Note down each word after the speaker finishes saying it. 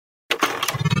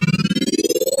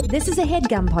This is a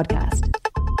HeadGum podcast.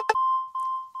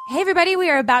 Hey everybody, we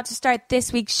are about to start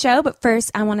this week's show, but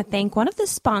first I want to thank one of the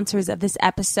sponsors of this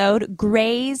episode,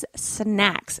 Gray's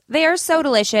Snacks. They are so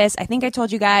delicious. I think I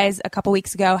told you guys a couple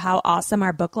weeks ago how awesome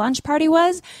our book launch party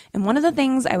was, and one of the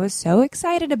things I was so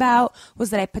excited about was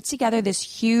that I put together this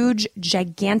huge,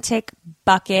 gigantic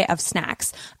bucket of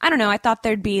snacks. I don't know, I thought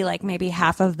there'd be like maybe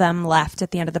half of them left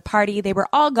at the end of the party. They were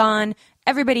all gone.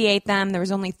 Everybody ate them. There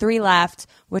was only 3 left,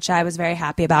 which I was very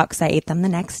happy about because I ate them the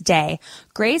next day.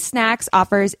 Gray's Snacks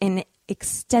offers an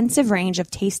extensive range of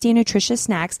tasty and nutritious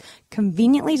snacks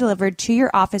conveniently delivered to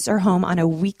your office or home on a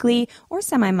weekly or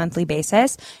semi-monthly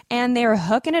basis. And they are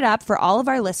hooking it up for all of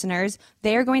our listeners.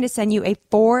 They are going to send you a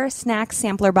 4-snack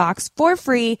sampler box for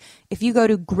free if you go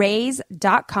to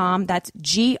graze.com. That's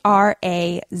graze.com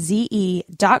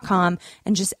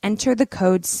and just enter the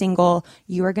code SINGLE.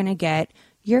 You are going to get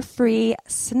your free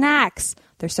snacks.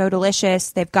 They're so delicious.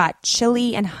 They've got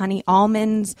chili and honey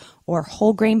almonds or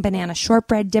whole grain banana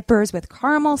shortbread dippers with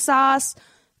caramel sauce.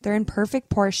 They're in perfect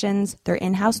portions. Their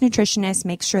in-house nutritionist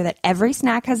makes sure that every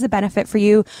snack has a benefit for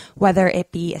you, whether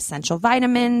it be essential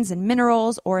vitamins and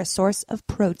minerals or a source of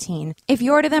protein. If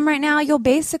you order them right now, you'll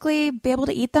basically be able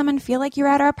to eat them and feel like you're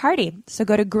at our party. So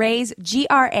go to Graze,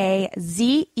 graze.com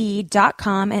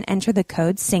and enter the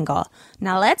code SINGLE.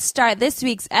 Now let's start this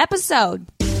week's episode.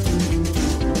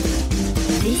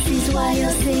 This is why you're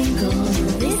single.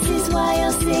 This is why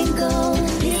you're single.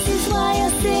 This is why you're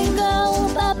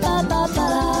single. Ba ba ba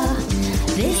ba.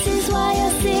 This is why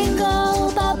you're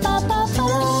single. Ba ba ba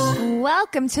ba.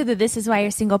 Welcome to the This Is Why You're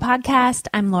Single podcast.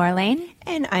 I'm Laura Lane.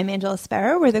 And I'm Angela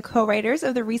Sparrow. We're the co-writers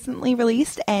of the recently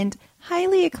released and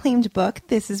highly acclaimed book,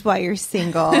 This Is Why You're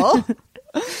Single.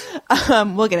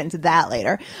 We'll get into that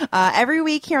later. Every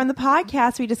week here on the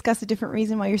podcast, we discuss a different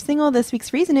reason why you're single. This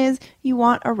week's reason is you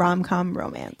want a rom-com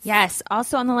romance. Yes.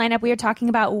 Also on the lineup, we are talking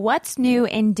about what's new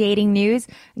in dating news,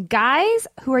 guys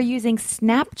who are using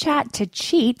Snapchat to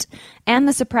cheat, and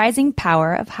the surprising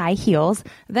power of high heels.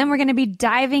 Then we're going to be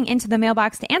diving into the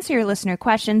mailbox to answer your listener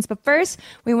questions. But first,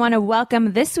 we want to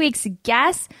welcome this week's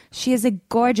guest. She is a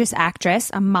gorgeous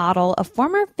actress, a model, a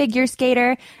former figure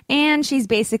skater, and she's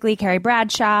basically Carrie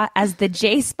Bradshaw as the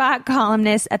J-Spot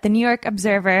columnist at the New York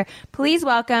Observer. Please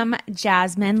welcome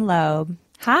Jasmine Lobe.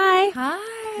 Hi.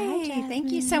 Hi.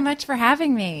 Thank you so much for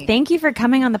having me. Thank you for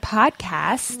coming on the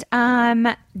podcast.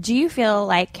 Do you feel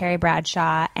like Carrie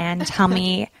Bradshaw? And tell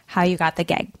me how you got the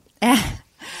gig.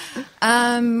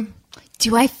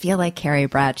 Do I feel like Carrie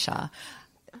Bradshaw?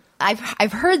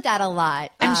 I've heard that a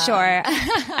lot. I'm sure.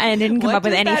 I didn't come up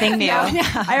with anything new.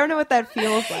 I don't know what that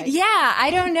feels like. Yeah, I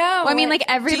don't know. Well, I mean, like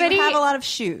everybody. Do you have a lot of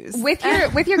shoes? With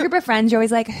your group of friends, you're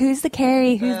always like, who's the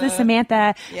Carrie? Who's the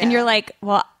Samantha? Yeah. And you're like,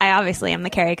 well, I obviously am the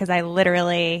Carrie because I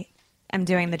literally am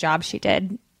doing the job she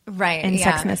did in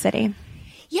Sex and the City.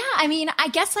 Yeah, I mean, I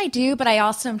guess I do, but I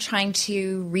also am trying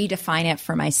to redefine it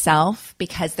for myself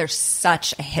because there's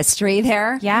such a history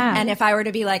there. Yeah. And if I were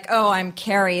to be like, oh, I'm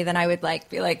Carrie, then I would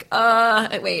be like,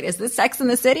 wait, is this Sex and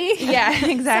the City? Yeah,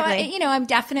 exactly. So, I'm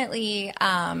definitely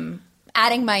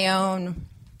adding my own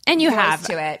and you voice have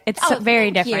to it. It's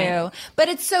very thank different. you. But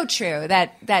it's so true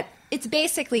that it's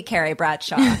basically Carrie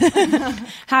Bradshaw.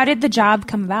 How did the job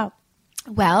come about?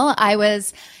 Well, I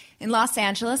was in Los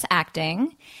Angeles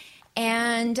acting,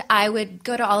 and I would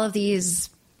go to all of these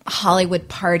Hollywood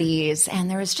parties, and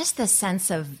there was just this sense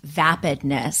of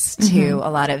vapidness to a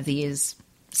lot of these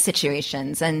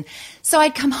situations. And so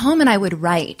I'd come home and I would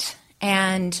write,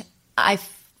 and I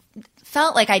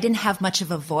felt like I didn't have much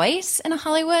of a voice in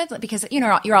Hollywood because,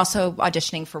 you're also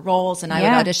auditioning for roles, and I would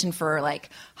audition for like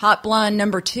Hot Blonde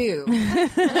 #2.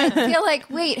 And I'd feel like,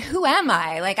 wait, who am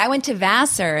I? Like I went to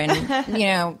Vassar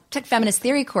and, took feminist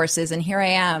theory courses, and here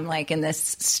I am like in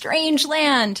this strange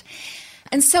land.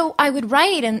 And so I would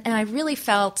write, and I really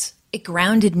felt it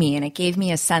grounded me, and it gave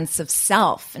me a sense of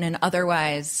self in an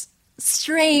otherwise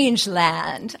strange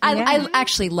land. I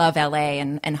actually love LA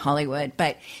and Hollywood,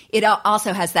 but it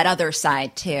also has that other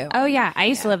side too. Oh yeah, I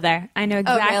used to live there. I know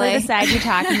exactly really? the side you're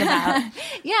talking about.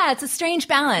 Yeah, it's a strange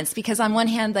balance because on one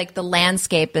hand, like the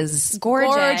landscape is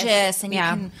gorgeous and you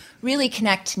can really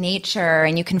connect to nature,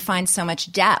 and you can find so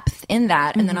much depth in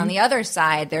that. And then on the other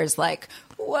side, there's like,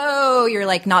 whoa, you're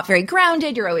like not very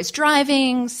grounded. You're always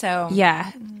driving. So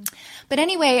yeah. But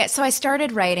anyway, so I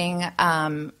started writing,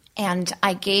 and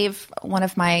I gave one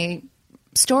of my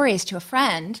stories to a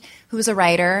friend who was a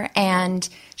writer, and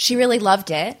she really loved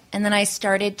it. And then I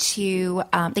started to,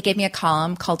 they gave me a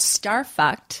column called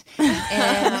Starfucked. And,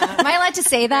 am I allowed to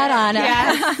say that on?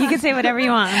 Yeah, you can say whatever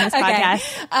you want on this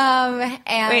podcast.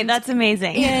 And wait, that's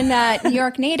amazing. In New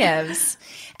York Natives.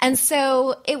 And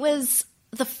so it was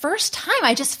the first time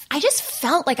I just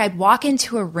felt like I'd walk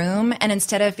into a room and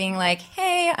instead of being like,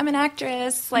 hey, I'm an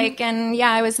actress, like, and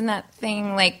yeah, I was in that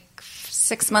thing like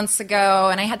 6 months ago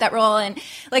and I had that role and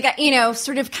like, you know,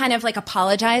 sort of kind of like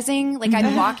apologizing, like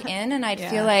I'd walk in and I'd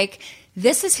feel like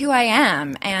this is who I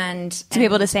am. And to be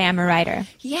able to say I'm a writer.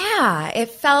 Yeah, it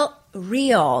felt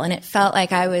real and it felt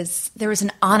like there was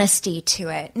an honesty to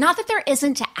it. Not that there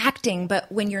isn't to acting, but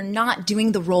when you're not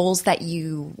doing the roles that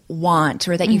you want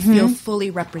or that you feel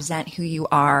fully represent who you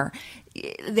are,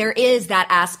 there is that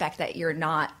aspect that you're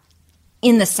not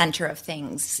in the center of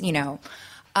things, you know,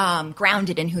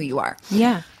 grounded in who you are.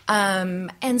 Yeah.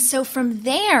 And so from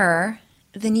there,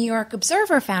 the New York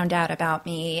Observer found out about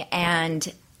me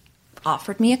and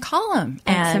offered me a column.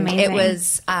 That's and amazing. It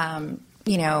was,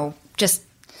 you know, just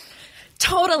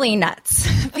totally nuts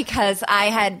because I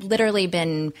had literally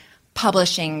been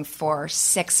publishing for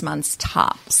 6 months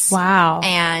tops. Wow.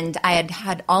 And I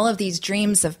had all of these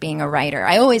dreams of being a writer.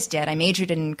 I always did. I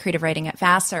majored in creative writing at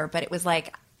Vassar, but it was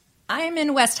like, I'm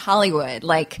in West Hollywood.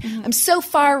 Like, I'm so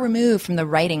far removed from the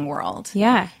writing world.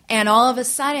 Yeah. And all of a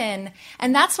sudden,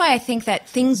 and that's why I think that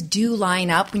things do line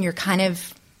up when you're kind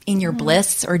of in your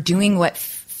bliss or doing what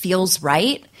feels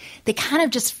right. They kind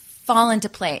of just fall into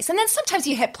place. And then sometimes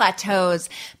you hit plateaus,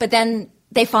 but then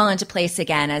they fall into place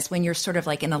again as when you're sort of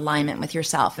like in alignment with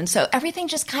yourself. And so everything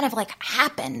just kind of like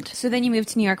happened. So then you moved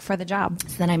to New York for the job.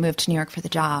 So then I moved to New York for the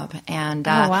job. And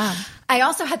Oh, wow. I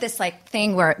also had this like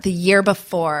thing where the year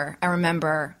before, I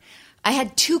remember I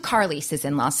had 2 car leases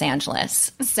in Los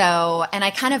Angeles. So, and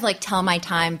I kind of like tell my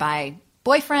time by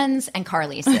boyfriends and car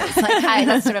leases. Like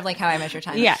that's sort of like how I measure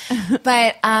time. Yeah.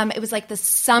 But it was like the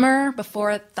summer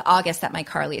before the August that my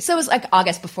car lease. So it was like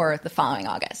August before the following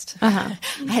August. I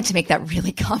had to make that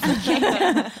really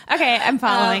complicated. Okay, I'm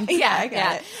following. Yeah, I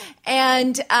got it.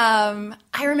 And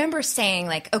I remember saying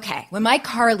like, okay, when my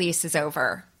car lease is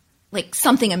over, like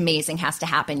something amazing has to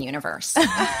happen, universe.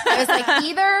 I was like,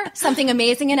 either something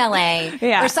amazing in LA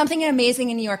or something amazing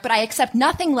in New York, but I accept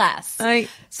nothing less.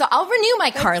 So I'll renew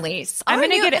my car lease. I'm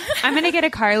gonna get a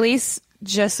car lease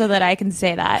just so that I can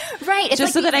say that. Right. It's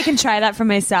Just like so that I can try that for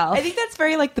myself. I think that's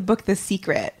very like the book The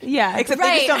Secret. Yeah. Except they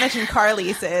Right. just don't mention car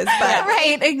leases. But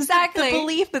right, exactly. the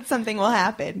belief that something will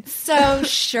happen. So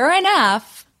sure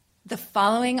enough, the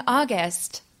following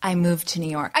August, I moved to New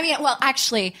York. I mean, well,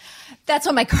 actually, that's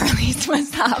when my car lease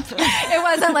was up. It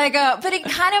wasn't like but it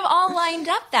kind of all lined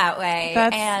up that way.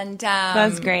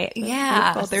 That's great.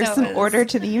 Yeah. Well, there's so some it was- order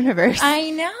to the universe. I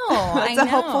know. It's a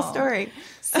hopeful story.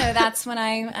 So that's when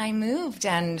I moved,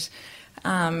 and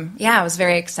I was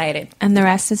very excited. And the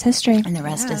rest is history. And the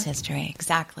rest is history.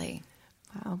 Exactly.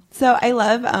 Wow. So I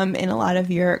love in a lot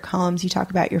of your columns you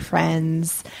talk about your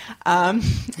friends.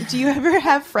 Do you ever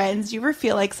have friends? Do you ever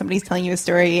feel like somebody's telling you a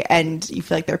story and you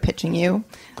feel like they're pitching you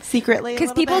secretly?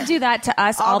 Because people do that to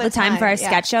us all the time for our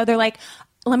sketch show. They're like,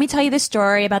 let me tell you this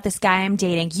story about this guy I'm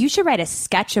dating. You should write a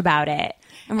sketch about it.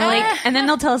 And we're like, and then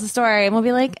they'll tell us a story and we'll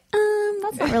be like,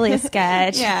 that's not really a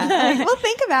sketch. Yeah. Like, we'll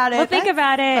think about it. We'll think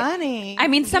about it. Funny. I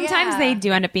mean, sometimes Yeah. they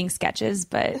do end up being sketches,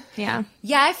 but yeah.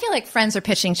 Yeah, I feel like friends are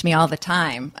pitching to me all the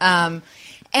time.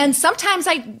 And sometimes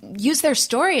I use their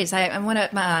stories. I'm one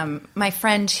of my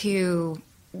friend who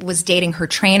was dating her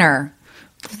trainer.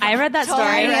 I read that story.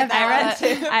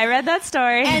 I read that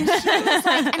story. And she was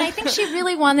like, and I think she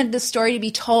really wanted the story to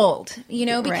be told, you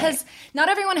know, because not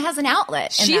everyone has an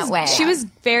outlet in that way. She was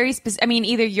very specific. I mean,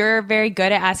 either you're very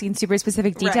good at asking super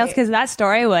specific details Right. because that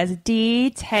story was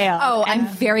detailed. Oh, I'm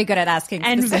very good at asking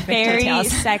and specific very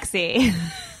details. sexy.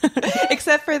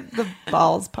 Except for the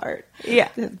balls part. Yeah.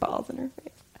 There's balls in her face.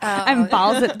 And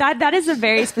balls. That is a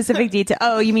very specific detail.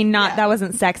 Oh, you mean not? That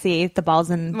wasn't sexy. The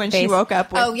balls in When face. she woke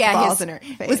up with balls his, in her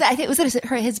face. Was it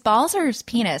his balls or his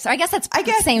penis? I guess that's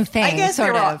the same thing. I guess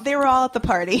sort of. they were all at the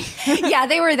party. Yeah,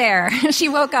 they were there. She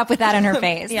woke up with that in her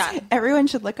face. Yeah. Everyone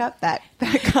should look up that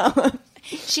column.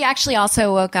 She actually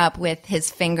also woke up with his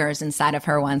fingers inside of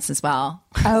her once as well.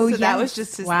 Oh, So that was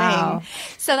just his thing.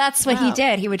 So that's what he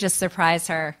did. He would just surprise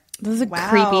her. This is a Wow.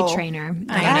 creepy trainer.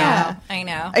 Yeah. I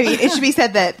know. I mean, it should be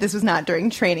said that this was not during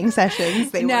training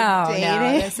sessions. They were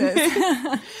dating. this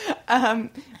is.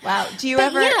 Wow. Do you But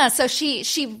ever? yeah, so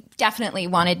she definitely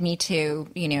wanted me to,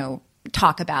 you know,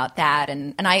 talk about that,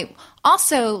 and I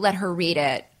also let her read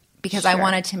it because I Sure.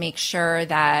 wanted to make sure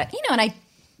that, you know, and I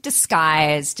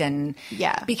disguised and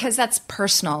Yeah. because that's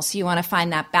personal, so you want to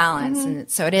find that balance, and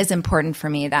so it is important for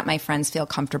me that my friends feel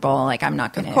comfortable. Like I'm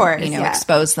not going Of course, to, you know, yeah.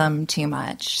 expose them too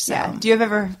much. So Yeah. Do you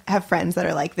ever have friends that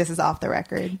are like, "This is off the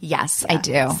record"? yes, I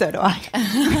do. So do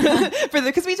I.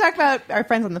 Because we talk about our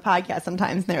friends on the podcast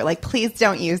sometimes, and they're like, "Please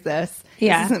don't use this."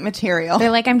 Yeah. This isn't material.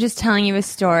 They're like, I'm just telling you a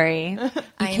story.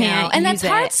 I know. And that's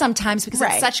use hard it. sometimes because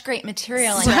Right. it's such great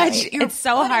material. It's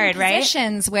so put in hard, right?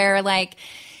 Positions where like,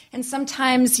 and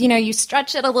sometimes, you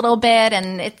stretch it a little bit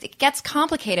and it gets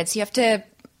complicated. So you have to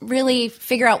really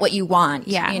figure out what you want,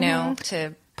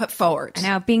 to put forward. I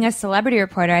know, being a celebrity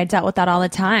reporter, I dealt with that all the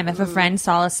time. If a friend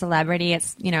saw a celebrity,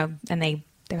 it's, and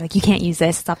they're like, you can't use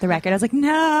this. It's off the record. I was like,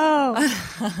 no,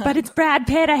 but it's Brad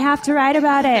Pitt. I have to write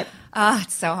about it. Oh,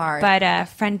 it's so hard.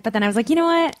 But then I was like, you know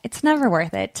what? It's never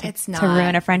worth it to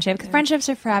ruin a friendship, because friendships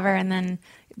are forever. And then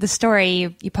the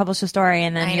story, you publish a story,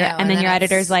 and then your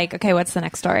editor's like, okay, what's the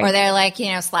next story? Or they're like,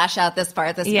 slash out this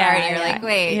part, and you're like,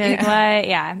 wait. You're like, what?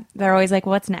 Yeah. They're always like,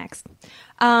 what's next?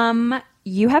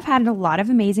 You have had a lot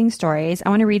of amazing stories. I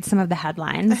want to read some of the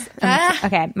headlines.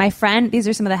 Okay. My friend, these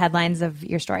are some of the headlines of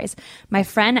your stories. My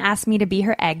friend asked me to be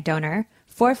her egg donor.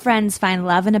 4 friends find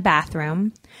love in a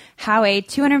bathroom. How a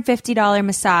 $250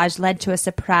 massage led to a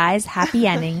surprise happy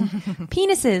ending.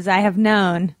 Penises I have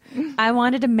known. I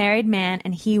wanted a married man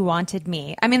and he wanted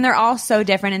me. I mean, they're all so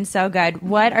different and so good.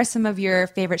 What are some of your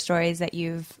favorite stories that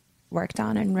you've worked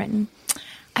on and written?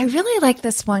 I really like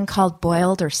this one called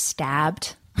Boiled or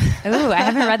Stabbed. Ooh, I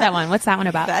haven't read that one. What's that one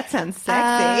about? That sounds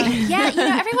sexy. Yeah,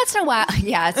 every once in a while.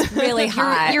 Yeah, it's really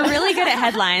hot. You're really good at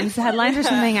headlines. Headlines are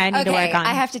something I need to work on.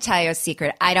 I have to tell you a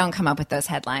secret. I don't come up with those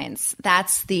headlines.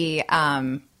 That's the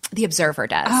Observer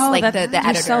does. Oh, like the you're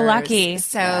editors. so lucky.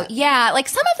 So yeah, like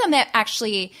some of them that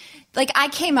actually, like I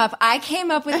came up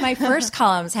with my first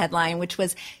column's headline, which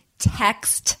was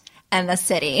text and the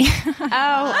city.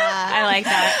 I like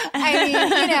that.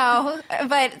 I mean,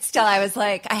 but still I was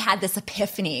like, I had this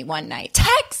epiphany one night.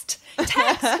 Text, not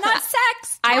sex.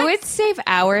 Text. I would save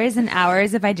hours and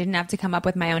hours if I didn't have to come up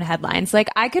with my own headlines. Like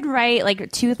I could write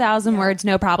like 2,000 words,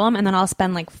 no problem. And then I'll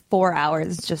spend like 4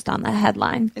 hours just on the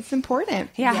headline. It's important.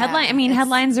 Yeah. Headline. I mean,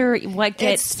 headlines are what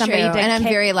gets somebody true. to And I'm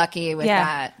kick. very lucky with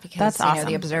that because that's awesome.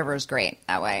 the Observer is great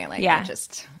that way. Like they're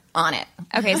just on it.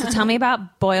 Okay. So tell me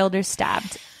about Boiled or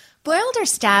Stabbed. Boiled or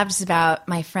Stabbed is about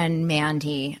my friend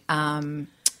Mandy,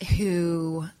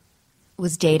 who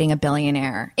was dating a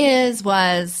billionaire.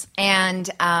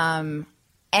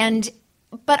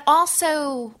 But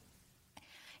also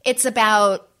it's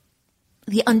about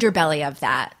the underbelly of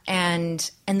that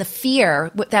and the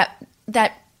fear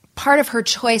that part of her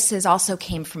choices also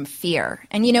came from fear.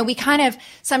 And, we kind of,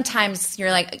 sometimes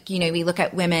you're like, we look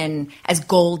at women as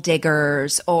gold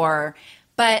diggers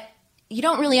but you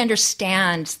don't really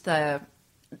understand the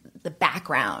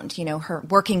background, her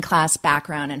working class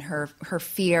background and her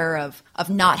fear of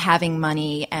not having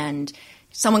money, and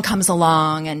someone comes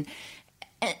along. And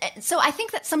so I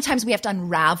think that sometimes we have to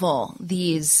unravel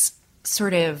these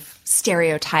sort of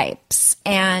stereotypes.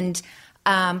 And,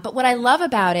 but what I love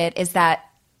about it is that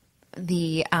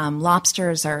the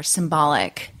lobsters are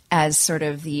symbolic as sort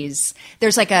of these,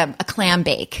 there's like a clam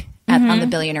bake on the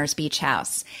billionaire's beach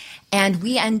house. And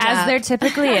we end As up... there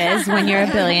typically is when you're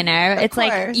a billionaire. It's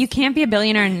like course. you can't be a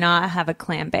billionaire and not have a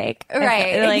clam bake. Right,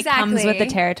 It like exactly. comes with the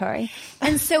territory.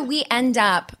 And so we end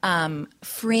up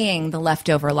freeing the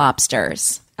leftover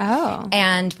lobsters. Oh.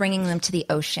 And bringing them to the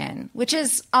ocean, which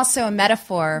is also a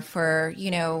metaphor for,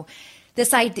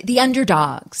 the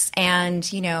underdogs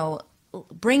and,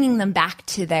 bringing them back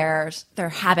to their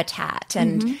habitat.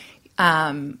 And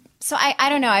so I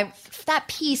don't know. That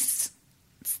piece,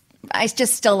 I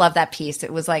just still love that piece.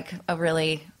 It was like a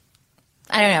really,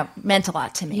 I don't know, meant a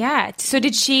lot to me. Yeah. So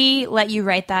did she let you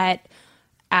write that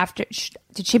after?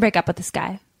 Did she break up with this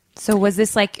guy? So was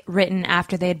this like written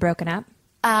after they had broken up?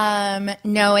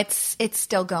 No, it's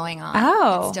still going on.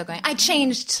 Oh. It's still going. I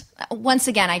changed once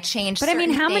again. But I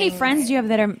mean, how many friends do you have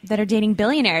that are dating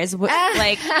billionaires?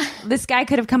 Like this guy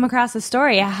could have come across a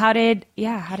story. How did you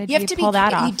pull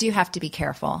that off? You do have to be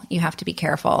careful. You have to be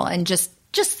careful and just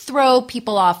throw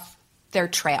people off their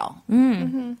trail.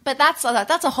 Mm-hmm. But that's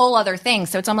a whole other thing.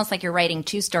 So it's almost like you're writing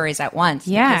 2 stories at once.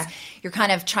 Yeah. Because you're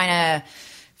kind of trying to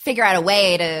figure out a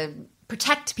way to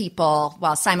protect people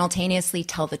while simultaneously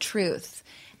tell the truth.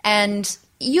 And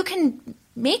you can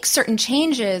make certain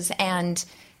changes and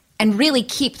really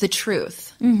keep the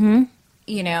truth. Mm-hmm.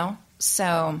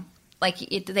 So like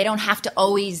they don't have to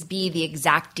always be the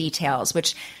exact details,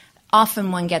 which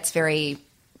often one gets very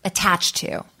attached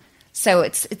to. So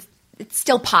it's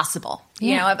still possible.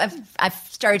 Yeah. I've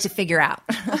started to figure out.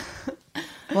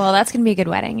 Well, that's gonna be a good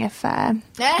wedding if clam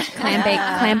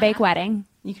bake wedding.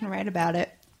 You can write about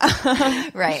it.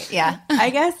 Right. Yeah. I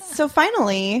guess. So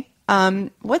finally,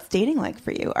 what's dating like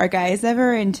for you? Are guys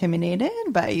ever intimidated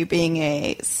by you being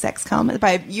a sex comic,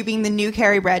 by you being the new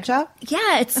Carrie Bradshaw?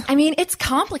 Yeah. It's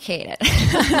complicated.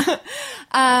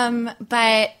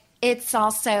 But it's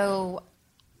also,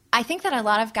 I think that a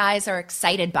lot of guys are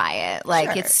excited by it. Like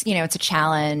Sure. it's, it's a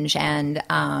challenge, and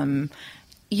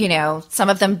some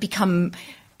of them become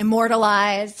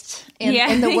immortalized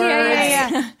in the words.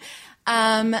 Yeah.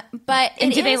 But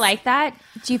And do they like that?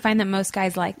 Do you find that most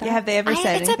guys like that? Yeah, have they ever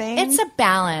said anything? It's a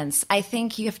balance. I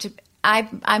think you have to.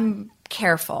 I'm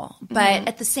careful, but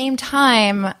at the same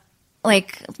time,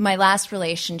 like my last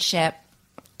relationship,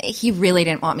 he really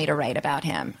didn't want me to write about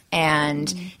him,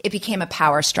 and it became a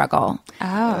power struggle.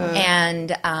 Oh,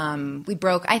 and we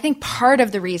broke. I think part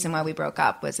of the reason why we broke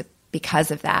up was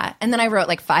because of that. And then I wrote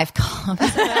like 5 columns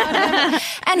about him,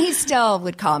 and he still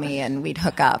would call me and we'd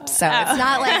hook up. So it's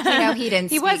not like, he didn't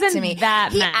speak wasn't to me.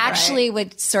 that he mad, actually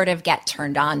would sort of get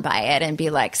turned on by it and be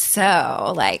like,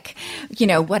 so like,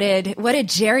 what did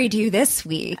Jerry do this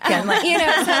week? And like, so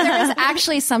there was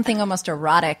actually something almost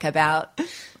erotic about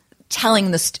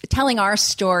telling our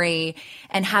story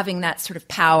and having that sort of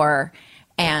power,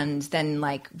 and then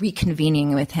like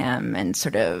reconvening with him and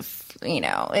sort of, so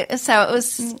it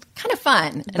was kind of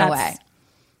fun in a way.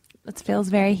 It feels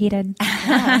very heated.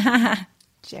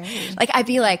 Jerry. Like I'd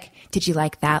be like, "Did you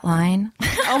like that line?"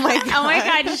 Oh my god. Oh my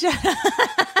god. Shut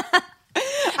up.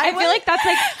 I feel like that's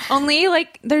like only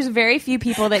like there's very few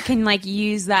people that can like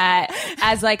use that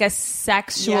as like a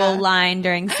sexual line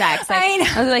during sex. Like, I know.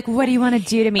 I was like, what do you want to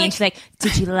do to me? And she's like,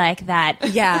 did you like that?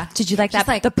 Yeah. Did you like Just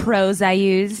that? like- the prose I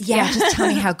used? Yeah, just tell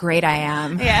me how great I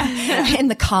am. Yeah. In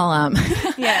the column.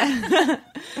 Yeah.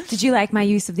 Did you like my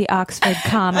use of the Oxford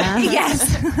comma?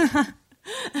 Yes.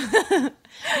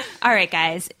 All right,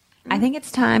 guys. I think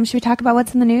it's time. Should we talk about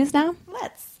what's in the news now?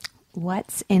 Let's.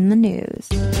 What's in the news?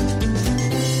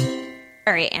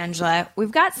 All right, Angela,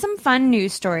 we've got some fun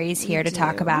news stories here to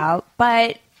talk about.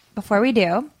 But before we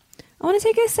do, I want to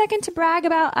take a second to brag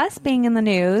about us being in the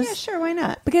news. Yeah, sure. Why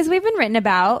not? Because we've been written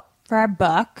about for our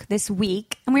book this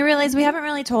week, and we realized we haven't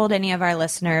really told any of our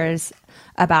listeners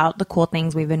about the cool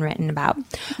things we've been written about.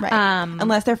 Right.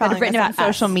 Unless they're that have following written us on about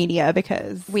us. social media,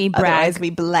 because We brag. otherwise we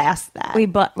blast that. We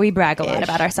brag a lot Ish.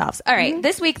 about ourselves. All right.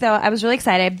 This week, though, I was really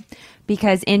excited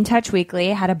because In Touch Weekly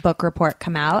had a book report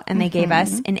come out, and they gave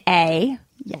us an A.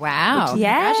 Wow.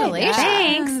 Yeah, Congratulations.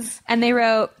 thanks. And they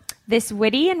wrote, this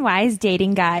witty and wise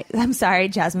dating guide. I'm sorry,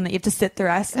 Jasmine, that you have to sit through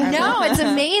us. No, it's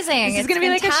amazing. This is going to be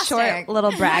like a short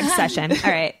little brag session.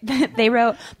 All right. They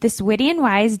wrote, this witty and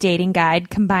wise dating guide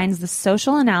combines the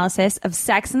social analysis of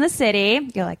Sex in the City,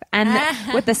 you're like, and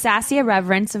with the sassy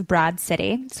irreverence of Broad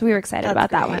City. So we were excited That's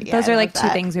about that great. one. Yeah, Those I are love like two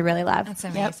that. things we really love. That's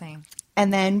amazing.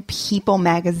 And then People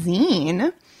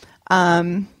Magazine,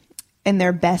 in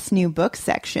their best new book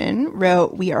section,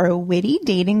 wrote, we are a witty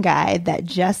dating guide that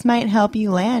just might help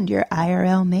you land your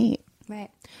IRL mate. Right.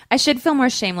 I should feel more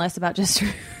shameless about just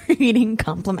reading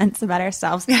compliments about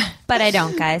ourselves, but I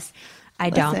don't, guys. I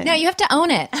don't. Listen. No, you have to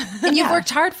own it. And you've worked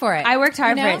hard for it. I worked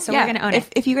hard You for know? it, so we're going to own it.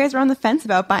 If you guys were on the fence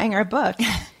about buying our book,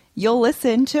 you'll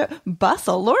listen to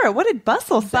Bustle. Laura, what did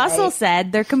Bustle say? Bustle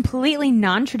said their completely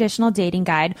non-traditional dating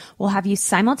guide will have you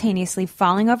simultaneously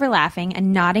falling over laughing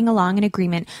and nodding along in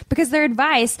agreement because their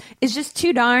advice is just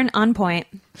too darn on point.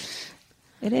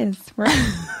 It is. We're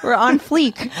on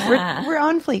fleek. We're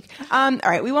on fleek. All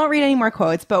right. We won't read any more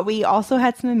quotes, but we also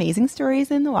had some amazing stories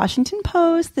in the Washington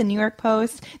Post, the New York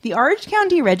Post. The Orange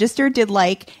County Register did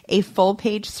like a full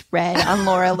page spread on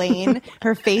Laura Lane.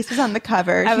 Her face was on the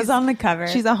cover. I was on the cover.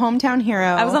 She's a hometown hero.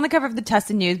 I was on the cover of the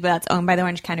Tustin News, but that's owned by the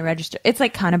Orange County Register. It's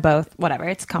like kind of both. Whatever.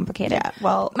 It's complicated. Yeah,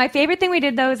 well- my favorite thing we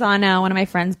did though is on one of my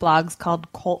friends' blogs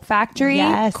called Cult Factory.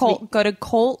 Yes, Go to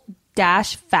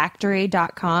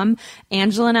cult-factory.com.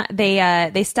 Angela and I,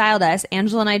 they styled us.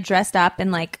 Angela and I dressed up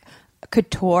in like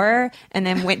couture and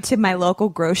then went to my local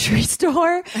grocery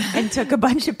store and took a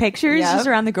bunch of pictures Yep. just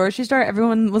around the grocery store.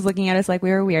 Everyone was looking at us like we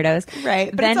were weirdos.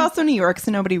 Right. But Then- it's also New York, so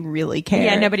nobody really cared.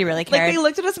 Yeah, nobody really cared. Like, they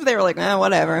looked at us, but they were like,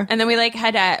 whatever. And then we like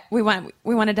had we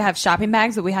wanted to have shopping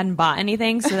bags, but we hadn't bought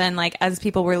anything. So then like as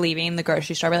people were leaving the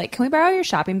grocery store, we're like, can we borrow your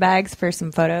shopping bags for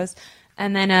some photos?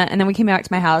 And then we came back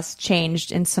to my house,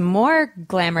 changed in some more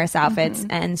glamorous outfits,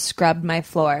 and scrubbed my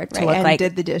floor to Right, look and like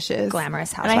did the dishes.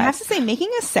 glamorous And I have housewives. to say, making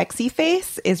a sexy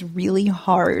face is really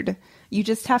hard. You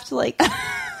just have to like...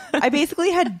 I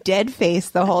basically had dead face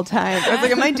the whole time. I was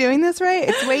like, am I doing this right?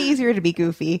 It's way easier to be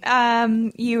goofy.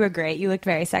 You were great. You looked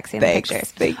very sexy in Thanks. the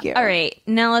pictures. Thank you. All right,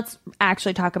 now let's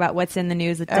actually talk about what's in the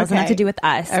news that doesn't have Okay. to do with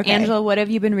us. Okay. Angela, what have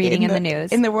you been reading in the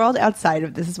news? In the world outside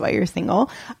of This Is Why You're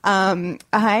Single,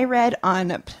 I read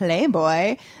on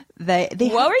Playboy that they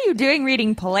What were you doing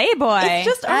reading Playboy? It's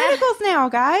just articles now,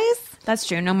 guys. That's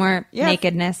true. No more Yeah,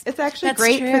 nakedness. It's actually That's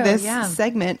great true, for this yeah.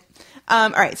 segment. All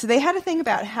right, so they had a thing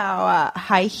about how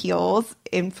high heels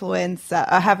influence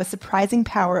have a surprising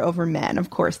power over men. Of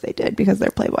course they did, because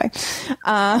they're Playboy.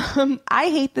 I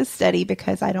hate this study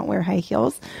because I don't wear high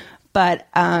heels, but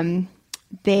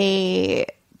they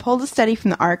pulled a study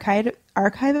from the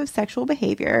Archive of Sexual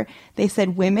Behavior. They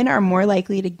said women are more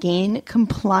likely to gain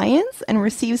compliance and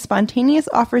receive spontaneous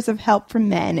offers of help from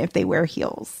men if they wear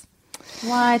heels.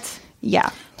 What?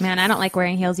 Yeah. Man, I don't like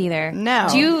wearing heels either. No.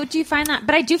 Do you find that?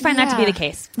 But I do find that to be Yeah. the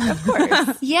case. Of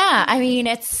course. Yeah, I mean,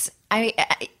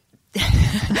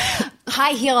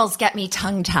 high heels get me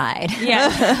tongue-tied.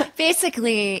 Yeah.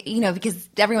 Basically, because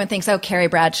everyone thinks, oh, Carrie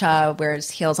Bradshaw wears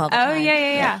heels all the Oh, time.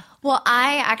 yeah. Well,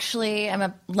 I actually am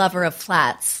a lover of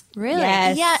flats. Really?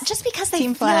 Yes. Yeah, just because they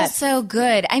Team feel flats. so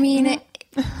good. I mean,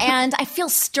 and I feel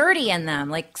sturdy in them,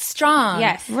 like strong.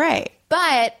 Yes. Right.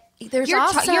 But there's You're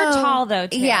also... you're tall, though,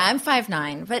 too. Yeah, I'm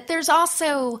 5'9". But there's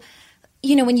also,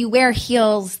 when you wear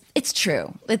heels, it's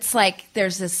true. It's like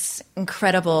there's this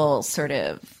incredible sort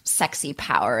of sexy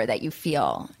power that you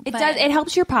feel. It But- does. It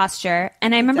helps your posture.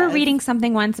 And I remember does. reading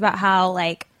something once about how,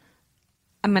 like,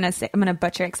 I'm gonna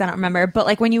butcher it because I don't remember. But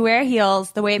like when you wear heels,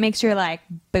 the way it makes your like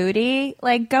booty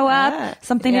like go up, Yeah.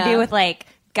 something to Yeah. do with like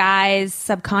guys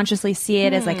subconsciously see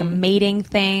it as like a mating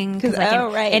thing. Because like in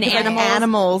 'Cause, like,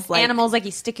 animals, animals, like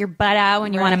you stick your butt out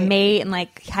when you want to Right. mate, and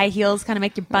like high heels kind of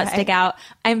make your butt Right. stick out.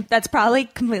 That's probably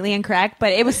completely incorrect,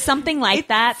 but it was something like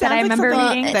that sounds I like remember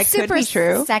something reading. that It's could super be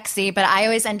true. sexy, but I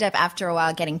always end up after a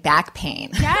while getting back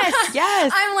pain. Yes,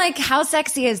 Yes. I'm like, how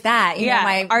sexy is that? Yeah,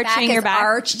 My arching back your is back.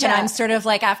 arched, and Yeah. I'm sort of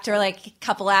like after like a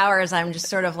couple hours, I'm just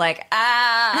sort of like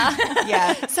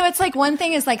Yeah. So it's like one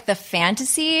thing is like the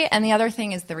fantasy, and the other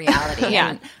thing is the reality. Yeah.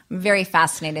 And I'm very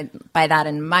fascinated by that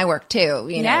in my work too.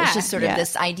 Yeah. It's just sort of Yeah.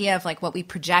 this idea of like what we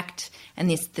project and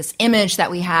this image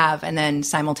that we have, and then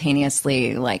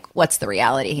simultaneously like what's the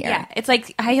reality here? Yeah, it's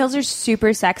like high heels are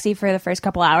super sexy for the first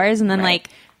couple hours, and then like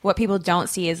what people don't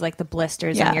see is like the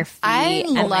blisters Yeah. on your feet. I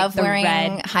and, love like, the wearing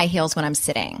red. high heels when I'm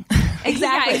sitting.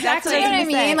 Exactly, That's Do you know what I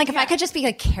gonna say. mean? Like if I could just be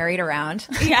like carried around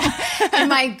Yeah. in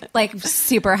my like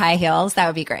super high heels, that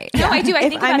would be great. No, I do. I If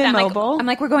think I'm about that. immobile- I'm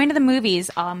like, we're going to the movies.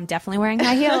 I'm definitely wearing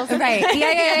high heels. Right.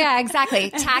 Yeah, exactly.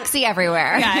 Taxi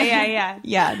everywhere. Yeah.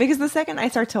 Yeah, because the second I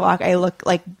start to walk, I look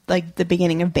like the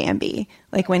beginning of Bambi.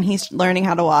 Like when he's learning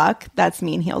how to walk, that's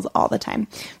me in heels all the time.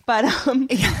 But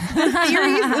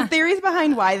the theories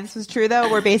behind why this was true, though,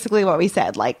 were basically what we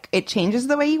said. Like it changes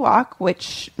the way you walk,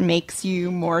 which makes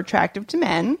you more attractive to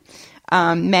men.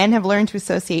 Men have learned to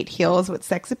associate heels with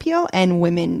sex appeal, and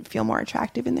women feel more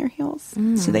attractive in their heels.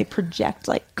 So they project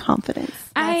like confidence.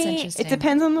 That's I interesting. It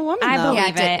depends on the woman, I though.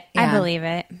 believe Yeah, it. I yeah. believe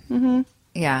it.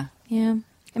 Yeah. Yeah.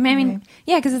 I mean,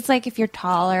 yeah, because it's like if you're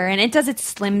taller and it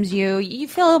slims you, you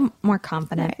feel more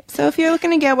confident. Right. So if you're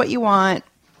looking to get what you want,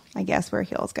 I guess wear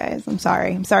heels, guys. I'm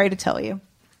sorry to tell you.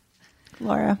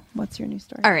 Laura, what's your new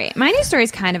story? All right. My new story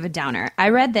is kind of a downer. I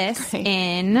read this Great.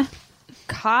 in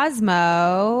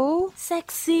Cosmo.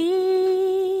 Sexy.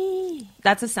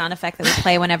 That's a sound effect that we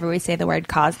play whenever we say the word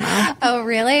Cosmo. Oh,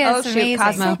 really? Oh, That's shoot, amazing.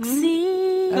 Cosmo.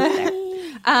 Sexy.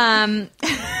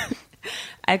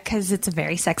 Because it's a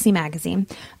very sexy magazine.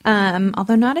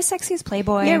 Although not as sexy as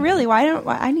Playboy. Yeah, really. Why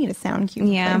I need a sound cue?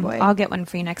 for Yeah, Playboy. I'll get one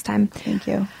for you next time. Thank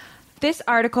you. This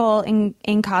article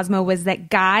in Cosmo was that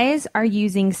guys are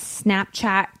using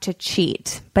Snapchat to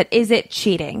cheat. But is it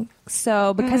cheating?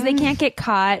 So because they can't get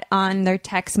caught on their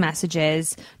text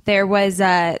messages, there was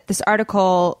this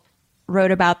article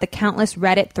wrote about the countless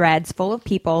Reddit threads full of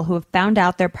people who have found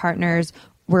out their partners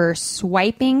were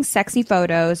swiping sexy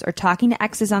photos or talking to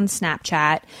exes on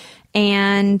Snapchat.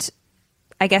 And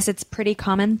I guess it's a pretty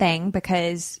common thing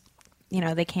because,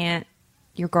 they can't,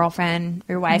 your girlfriend,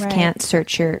 your wife Right. can't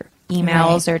search your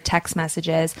emails or text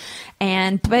messages.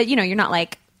 But you're not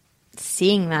like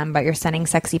seeing them, but you're sending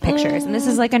sexy pictures. And this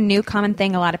is like a new common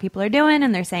thing a lot of people are doing.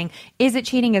 And they're saying, is it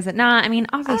cheating? Is it not? I mean,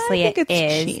 obviously I think it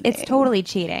it's is. cheating. It's totally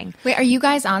cheating. Wait, are you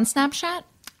guys on Snapchat?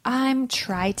 I'm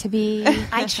try to be.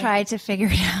 I tried to figure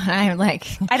it out. I'm like,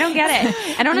 I don't get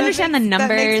it. I don't understand the numbers.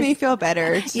 That makes me feel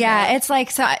better. yeah, it's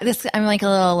like I'm like a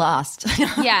little lost.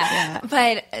 Yeah.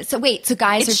 But so wait, so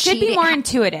guys It are should cheating. be more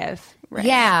intuitive.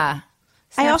 Yeah.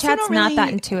 I also Snapchat's don't not really- that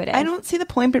intuitive. I don't see the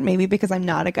point, but maybe because I'm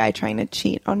not a guy trying to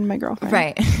cheat on my girlfriend.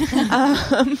 Right.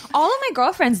 All of my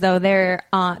girlfriends though,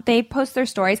 they post their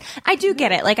stories. I do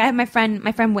get it. Like I have my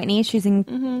friend Whitney, she's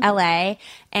in LA,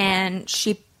 and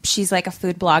she she's like a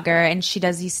food blogger, and she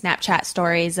does these Snapchat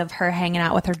stories of her hanging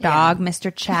out with her dog,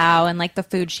 Mr. Chow, and like the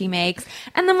food she makes.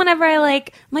 And then whenever I'm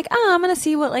like, oh, I'm going to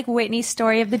see what like Whitney's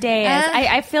story of the day is.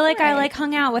 I feel like I like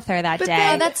hung out with her that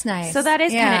day. Oh, that's nice. So that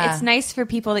is kind of, it's nice for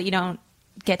people that you don't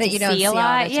get to see a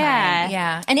lot.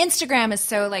 Yeah. And Instagram is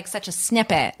so like such a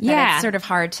snippet that it's sort of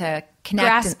hard to connect.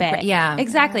 Grasp it. Yeah.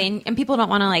 Exactly. And people don't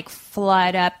want to like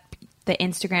flood up the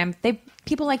Instagram.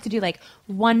 People like to do like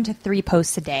 1 to 3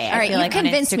 posts a day. All right, you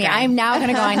convinced me. I'm now going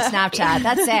to go on Snapchat.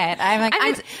 That's it. I'm like,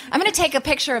 I'm going to take a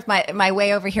picture of my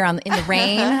way over here in the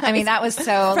rain. I mean, that was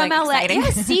so from like, LA. exciting. Yeah,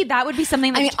 see, that would be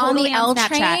something like on totally the L Snapchat.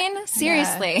 train.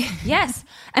 Seriously, yes.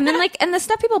 And then like, and the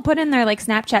stuff people put in their like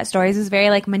Snapchat stories is very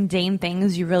like mundane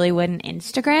things you really wouldn't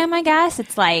Instagram. I guess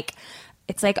it's like,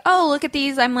 oh, look at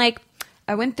these. I'm like,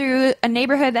 I went through a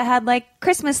neighborhood that had like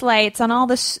Christmas lights on all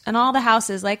the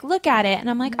houses. Like, look at it, and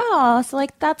I'm like, oh, so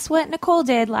like that's what Nicole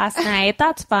did last night.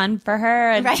 That's fun for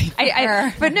her. And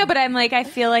right, but I'm like, I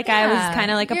feel like I was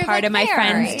kind of like a part of my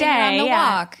friend's day. On the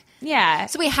walk. Yeah.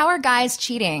 So wait, how are guys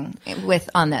cheating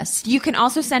on this? You can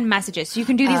also send messages. So you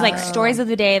can do these like stories of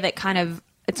the day that kind of,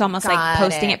 it's almost like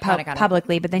posting it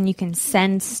publicly, but then you can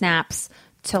send snaps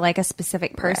to like a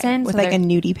specific person with like a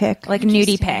nudie pic, like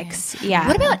nudie pics. Yeah.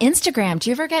 What about Instagram? Do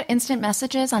you ever get instant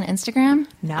messages on Instagram?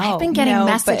 No, I've been getting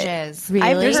messages. Really?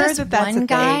 I've There's heard this that's one a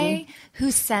guy thing. who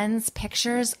sends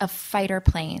pictures of fighter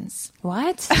planes.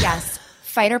 What? Yes.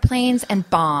 Fighter planes and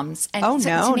bombs. And Oh,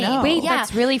 to me, no. Wait, yeah.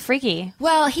 that's really freaky.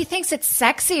 Well, he thinks it's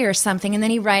sexy or something, and then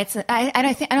he writes.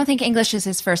 I don't think English is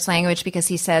his first language, because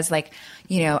he says like,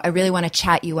 I really want to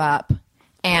chat you up.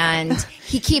 And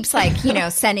he keeps like,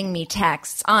 sending me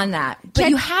texts on that. But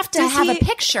you have to have a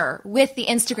picture with the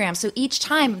Instagram. So each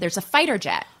time there's a fighter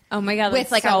jet. Oh my God. With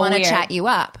like, I want to chat you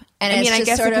up. And it's I just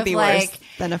guess sort it could of be like, worse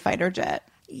than a fighter jet.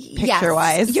 yes,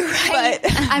 Picture-wise. You're right.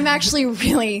 But I'm actually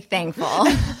really thankful.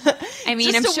 I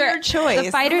mean, I'm just a sure weird choice.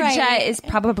 the fighter jet is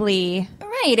probably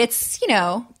Right. It's,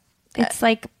 it's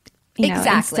like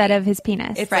Exactly. instead of his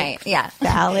penis. It's right. Yeah.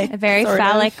 phallic. A very sort of.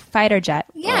 phallic fighter jet.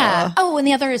 Yeah. Oh, and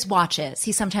the other is watches.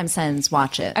 He sometimes sends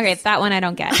watches. Okay, that one I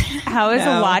don't get. How is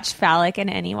a watch phallic in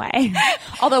any way?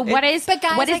 Although, what is But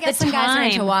guys, what is I guess the some time? guys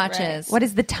are into watches. What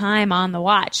is the time on the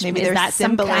watch? Maybe is there's that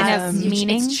some kind of symbolism.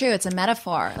 meaning? It's true. It's a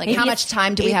metaphor. Like, Maybe how much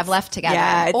time do we have left together?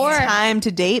 Yeah, it's Or- time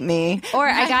to date me. Or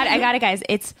I got it, guys.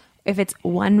 If it's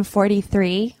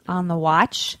 1:43 on the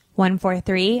watch,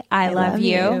 1:43, I love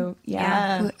you.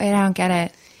 Yeah. I don't get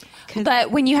it.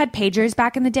 But when you had pagers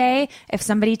back in the day, if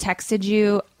somebody texted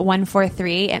you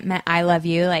 143, it meant I love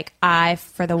you, like I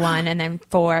for the 1, and then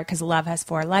 4, because love has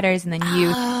 4 letters, and then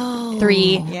you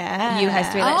 3, Yeah. you has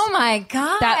 3 letters. Oh my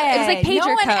god! It was like pager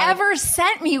no one code. ever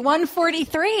sent me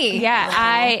 143. Yeah,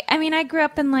 I mean, I grew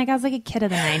up in I was like a kid of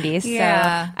the 90s,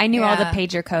 Yeah, so I knew all the yeah.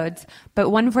 pager codes. But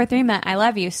 143 meant I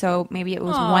love you, so maybe it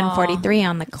was 143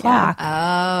 on the clock.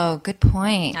 Oh, good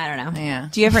point. I don't know. Yeah.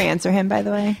 Do you ever answer him, by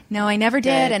the way? No, I never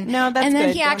did. Good. And No, that's and then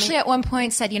good. he Don't actually at one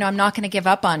point said, I'm not going to give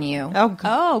up on you. Oh,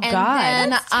 God. Oh And God, then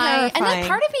That's and then terrifying.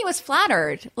 part of me was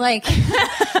flattered, like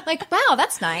wow,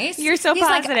 that's nice. You're so He's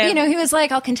positive. Like, he was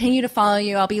like, I'll continue to follow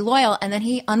you, I'll be loyal, and then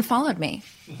he unfollowed me,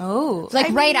 like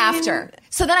right after.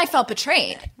 So then I felt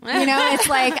betrayed. It's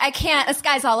like I can't. This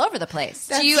guy's all over the place.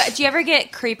 do you ever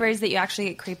get creepers that you actually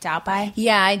get creeped out by?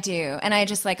 Yeah, I do. And I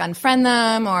just like unfriend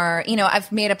them, or, I've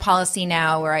made a policy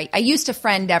now where I used to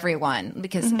friend everyone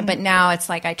but now it's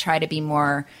like I try to be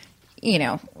more,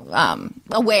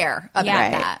 aware about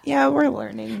that. Yeah, we're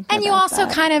learning. And you about also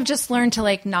that. kind of just learn to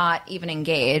like not even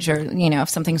engage, or, if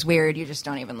something's weird, you just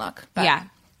don't even look. But, Yeah.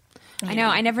 I know.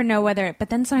 I never know whether, but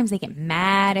then sometimes they get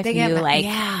mad if They you get mad. like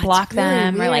Yeah, it's block really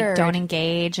them or like weird. don't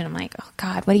engage, and I'm like, oh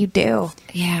God, what do you do?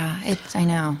 Yeah, I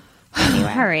know.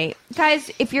 All right,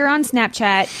 guys, if you're on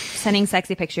Snapchat sending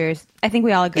sexy pictures, I think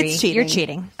we all agree It's cheating. you're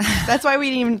cheating. That's why we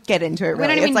didn't even get into it. We Really,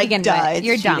 don't even it's like begin with duh, it. it's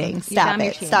You're dumb. cheating. You're Stop dumb, you're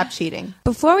it. cheating. Stop cheating.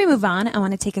 Before we move on, I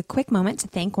want to take a quick moment to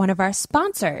thank one of our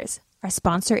sponsors. Our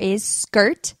sponsor is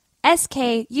Skirt.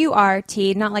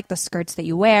 SKURT, not like the skirts that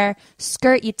you wear.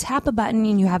 Skirt, you tap a button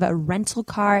and you have a rental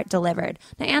car delivered.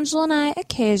 Now, Angela and I,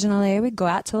 occasionally, we go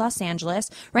out to Los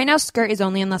Angeles. Right now, Skirt is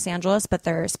only in Los Angeles, but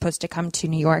they're supposed to come to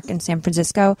New York and San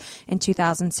Francisco in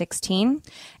 2016.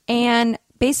 And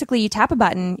basically, you tap a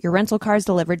button, your rental car is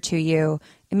delivered to you.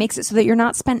 It makes it so that you're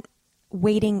not spent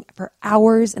waiting for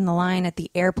hours in the line at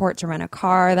the airport to rent a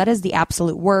car. That is the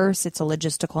absolute worst. It's a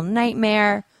logistical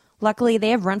nightmare. Luckily, they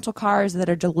have rental cars that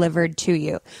are delivered to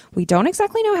you. We don't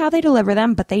exactly know how they deliver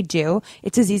them, but they do.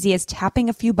 It's as easy as tapping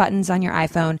a few buttons on your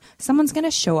iPhone. Someone's going to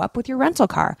show up with your rental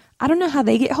car. I don't know how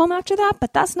they get home after that,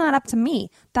 but that's not up to me.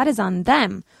 That is on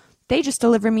them. They just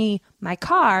deliver me my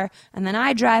car, and then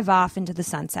I drive off into the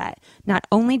sunset. Not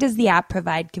only does the app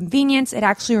provide convenience, it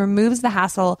actually removes the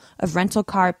hassle of rental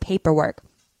car paperwork.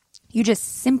 You just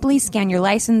simply scan your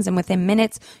license, and within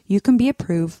minutes, you can be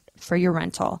approved for your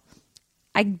rental.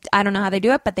 I don't know how they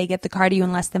do it, but they get the car to you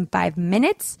in less than 5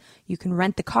 minutes. You can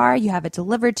rent the car. You have it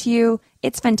delivered to you.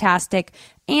 It's fantastic.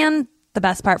 And the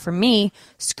best part for me,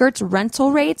 Skirt's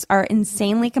rental rates are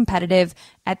insanely competitive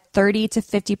at 30 to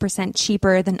 50%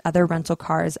 cheaper than other rental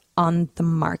cars on the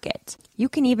market. You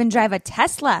can even drive a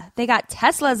Tesla. They got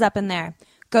Teslas up in there.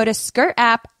 Go to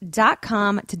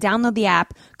skirtapp.com to download the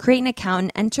app, create an account,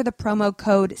 and enter the promo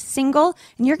code SINGLE,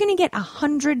 and you're going to get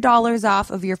 $100 off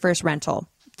of your first rental.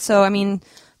 So, I mean,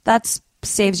 that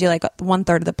saves you like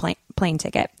 1/3 of the plane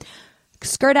ticket.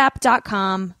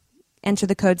 Skirtapp.com, enter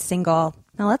the code SINGLE.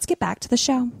 Now let's get back to the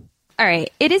show. All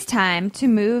right, it is time to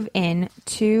move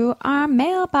into our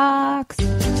mailbox.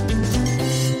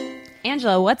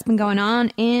 Angela, what's been going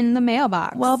on in the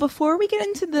mailbox? Well, before we get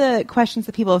into the questions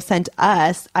that people have sent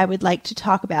us, I would like to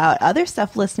talk about other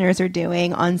stuff listeners are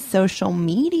doing on social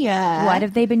media. What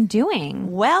have they been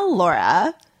doing? Well,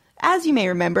 Laura, as you may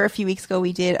remember, a few weeks ago,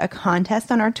 we did a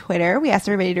contest on our Twitter. We asked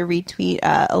everybody to retweet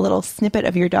a little snippet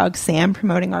of your dog, Sam,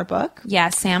 promoting our book. Yeah,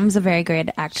 Sam's a very great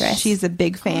actress. She's a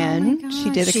big fan. Oh my She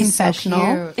did a gosh, confessional.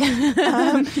 So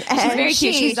cute. She's very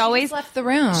cute. She's always left the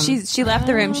room. She left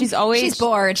the room. She's always She's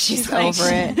bored. She's like, over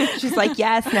it. She's like,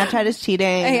 yes, Snapchat is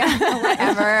cheating. Yeah,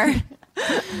 whatever.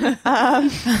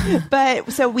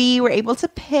 But so we were able to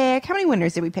pick, how many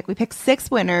winners did we pick? We picked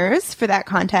 6 winners for that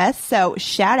contest. So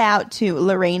shout out to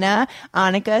Lorena,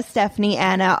 Annika, Stephanie,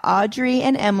 Anna, Audrey,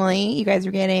 and Emily. You guys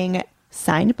are getting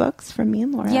signed books from me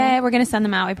and Laura. Yeah, we're going to send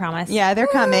them out, we promise. Yeah, they're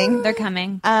coming. They're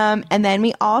coming. And then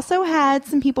we also had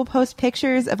some people post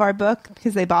pictures of our book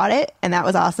because they bought it, and that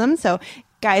was awesome. So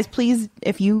guys, please,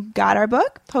 if you got our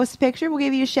book, post a picture. We'll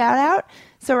give you a shout out.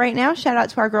 So right now, shout out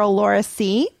to our girl Laura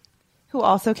C., who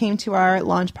also came to our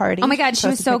launch party. Oh my God, she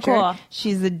was so cool.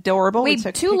 She's adorable. Wait, We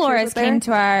took 2 pictures Lauras with her. came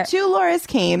to our... 2 Lauras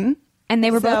came. And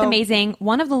they were both So- amazing.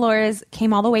 One of the Lauras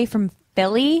came all the way from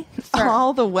Philly.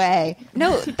 All the way.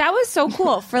 No, that was so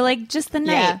cool for like just the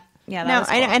night. Yeah, that was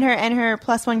cool. and her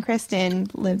 +1 Kristen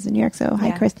lives in New York, so hi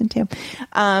Yeah. Kristen too.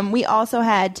 We also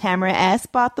had Tamara S.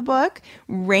 bought the book.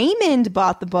 Raymond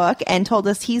bought the book and told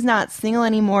us he's not single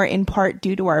anymore in part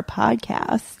due to our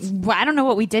podcast. Well, I don't know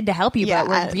what we did to help you, Yeah, but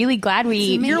we're really glad we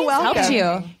You're welcome. helped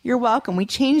you. You're welcome. We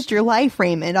changed your life,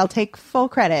 Raymond. I'll take full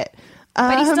credit.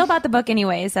 But he still bought the book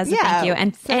anyways as a yeah, thank you.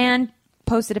 And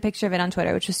posted a picture of it on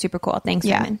Twitter, which was super cool. Thanks,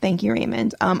 Yeah, Raymond. thank you,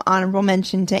 Raymond. Honorable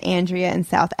mention to Andrea in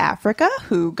South Africa,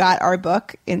 who got our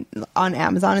book on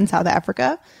Amazon in South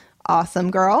Africa.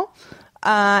 Awesome girl.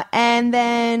 And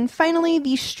then finally,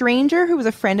 the stranger who was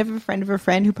a friend of a friend of a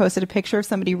friend who posted a picture of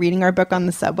somebody reading our book on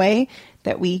the subway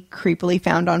that we creepily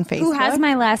found on Facebook. Who has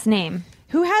my last name?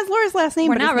 Who has Laura's last name?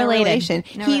 We're but not is no related. relation.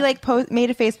 No He rela- made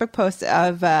a Facebook post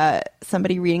of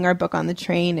somebody reading our book on the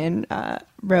train and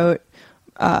wrote,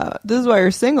 "This is why you're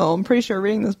single. I'm pretty sure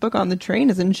reading this book on the train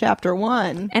is in chapter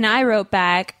 1." And I wrote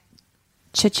back,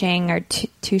 cha-ching or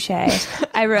touche.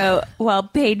 I wrote, well,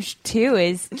 page 2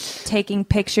 is taking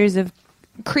pictures of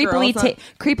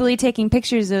creepily taking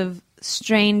pictures of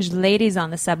strange ladies on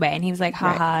the subway. And he was like,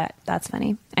 haha, that's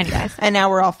funny. Anyways. And now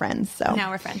we're all friends. So Now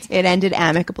we're friends. It ended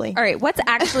amicably. All right, what's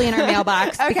actually in our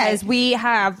mailbox? Okay. Because we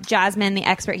have Jasmine, the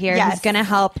expert here, Yes. who's going to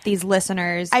help these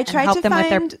listeners I and tried help to them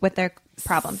find with their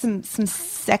problems. Some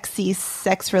sexy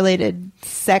sex-related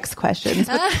sex questions.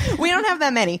 But we don't have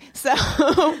that many. So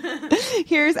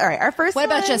here's, all right, our first What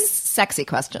about one- just sexy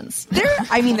questions?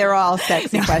 They're all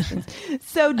sexy questions.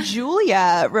 So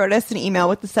Julia wrote us an email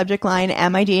with the subject line,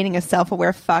 "Am I dating a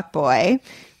self-aware fuckboy?"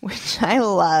 Which I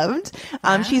loved.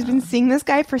 She's been seeing this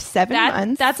guy for 7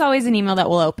 months. That's always an email that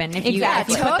will open. If you,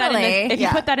 Exactly. if you put that in the, Totally. if you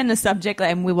put that in the subject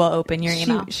line, we will open your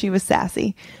email. She was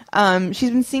sassy.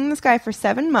 She's been seeing this guy for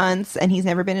 7 months, and he's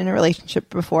never been in a relationship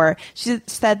before. She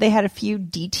said they had a few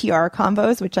DTR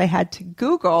combos, which I had to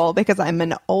Google because I'm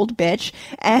an old bitch,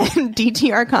 and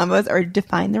DTR combos are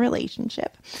define the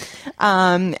relationship.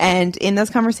 And in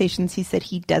those conversations, he said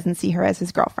he doesn't see her as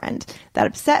his girlfriend. That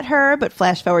upset her, but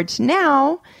flash forward to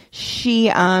now,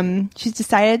 she's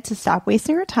decided to stop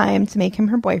wasting her time to make him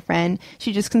her boyfriend.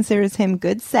 She just considers him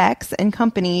good sex and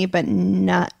company, but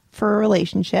not for a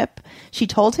relationship. She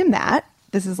told him that.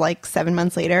 This is like 7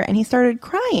 months later, and he started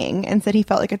crying and said he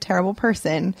felt like a terrible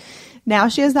person. Now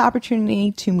she has the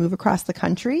opportunity to move across the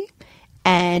country,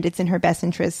 and it's in her best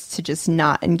interest to just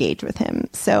not engage with him.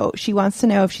 So she wants to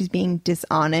know if she's being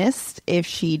dishonest if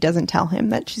she doesn't tell him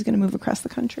that she's going to move across the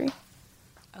country.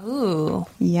 Ooh.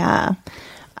 Yeah.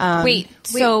 Wait,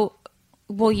 so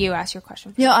Will you ask your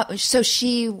question? So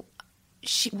she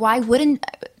why wouldn't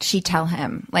she tell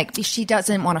him? Like, she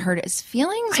doesn't want to hurt his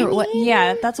feelings, or what?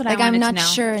 Yeah, that's what I wanted to know. I'm not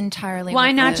sure entirely.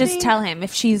 Why not just tell him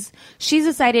if she's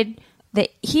decided that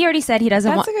he already said he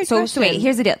doesn't want. a good So question. wait,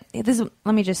 here's the deal.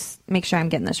 Let me just make sure I'm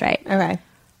getting this right.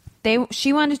 Okay.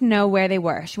 She wanted to know where they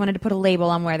were. She wanted to put a label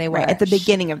on where they were Right, at the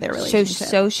beginning of their relationship.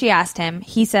 So she asked him.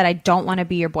 He said, "I don't want to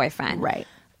be your boyfriend." Right.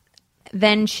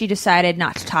 Then she decided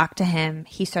not to talk to him.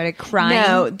 He started crying.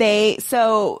 No,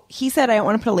 so he said, I don't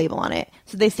want to put a label on it.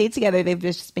 So they stayed together. They've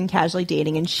just been casually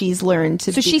dating, and she's learned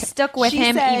to. So she stuck with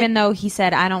him, even though he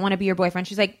said, "I don't want to be your boyfriend."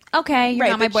 She's like, "Okay, you're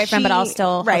not my boyfriend, but I'll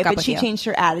still hook up with you." She changed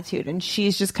her attitude, and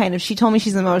she's just she told me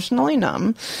she's emotionally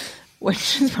numb,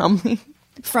 which is probably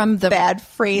from the bad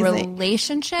phrasing.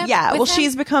 Relationship. Yeah, with him?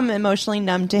 she's become emotionally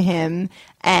numb to him,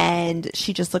 and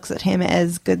she just looks at him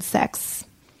as good sex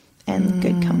and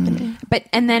good company.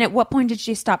 And then at what point did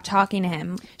she stop talking to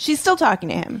him? She's still talking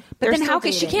to him. But then how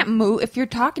could she can't move if you're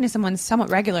talking to someone somewhat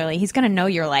regularly? He's going to know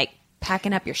you're like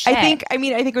packing up your shit. I think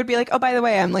it would be like, oh, by the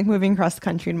way, I'm like moving across the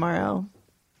country tomorrow.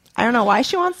 I don't know why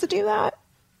she wants to do that.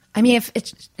 I mean, if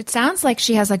it sounds like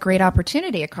she has a great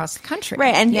opportunity across the country.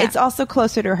 Right, and it's also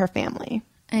closer to her family.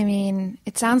 I mean,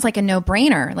 it sounds like a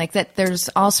no-brainer. Like that there's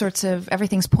all sorts of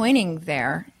everything's pointing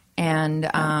there.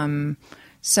 And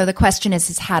so the question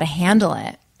is how to handle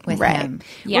it with him.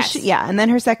 Yes. Well, and then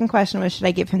her second question was, should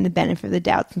I give him the benefit of the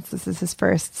doubt since this is his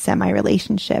first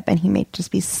semi-relationship and he may just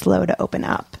be slow to open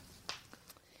up?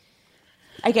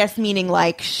 I guess meaning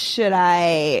like, should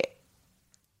I,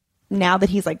 now that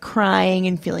he's like crying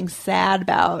and feeling sad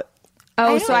about...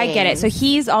 Oh, so I get it. So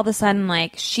he's all of a sudden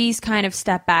like, she's kind of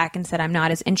stepped back and said, I'm not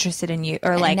as interested in you.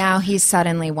 Or like, and now he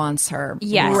suddenly wants her.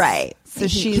 Yes. Right. So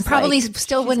he probably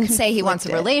still wouldn't say he wants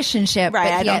a relationship. Right,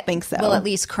 but I don't think so. Will at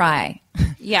least cry.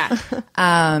 Yeah.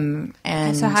 And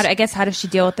so how does she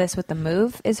deal with this with the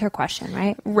move is her question,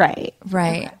 right? Right.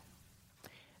 Right. Okay.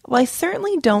 Well, I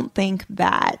certainly don't think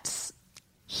that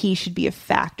he should be a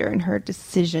factor in her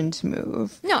decision to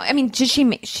move. No, I mean,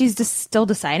 she's just still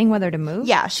deciding whether to move?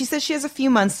 Yeah, she says she has a few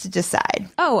months to decide.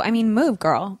 Oh, I mean, move,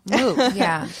 girl. Move.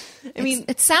 Yeah. I mean,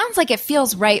 it sounds like it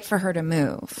feels right for her to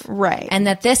move. Right. And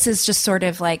that this is just sort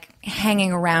of like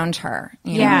hanging around her.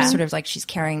 You know, sort of like she's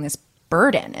carrying this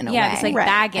burden in a way. Yeah, it's like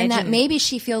baggage. And that maybe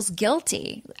she feels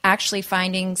guilty actually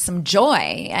finding some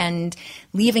joy and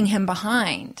leaving him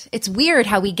behind. It's weird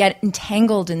how we get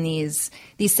entangled in these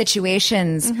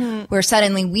situations where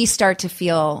suddenly we start to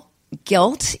feel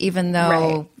guilt even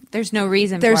though there's no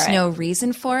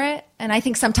reason for it. And I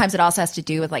think sometimes it also has to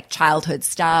do with like childhood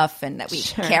stuff and that we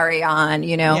carry on,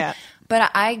 you know. Yeah.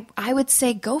 But I would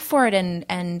say go for it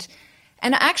and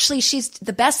actually,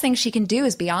 the best thing she can do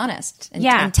is be honest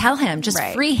and tell him. Just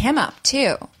free him up,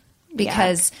 too.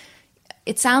 Because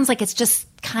it sounds like it's just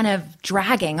kind of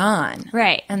dragging on.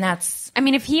 Right. And that's... I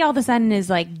mean, if he all of a sudden is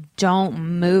like, don't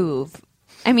move,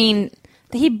 I mean,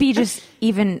 he'd be just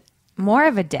even more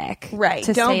of a dick. Right.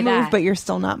 To don't say move, that. but you're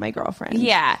still not my girlfriend.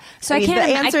 Yeah. So the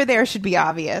answer there should be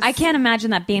obvious. I can't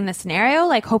imagine that being the scenario.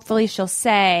 Like, hopefully she'll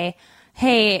say,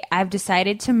 hey, I've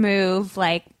decided to move,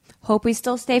 like... Hope we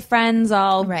still stay friends.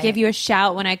 I'll give you a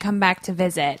shout when I come back to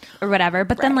visit or whatever.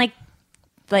 But then like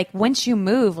once you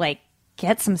move, like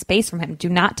get some space from him. Do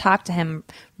not talk to him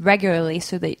regularly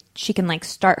so that she can like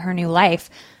start her new life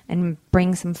and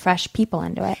bring some fresh people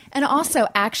into it. And also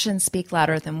actions speak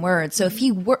louder than words. So if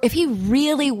he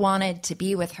really wanted to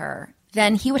be with her,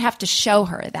 then he would have to show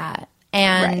her that.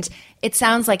 And it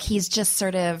sounds like he's just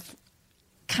sort of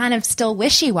kind of still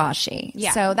wishy-washy.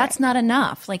 Yeah, so that's not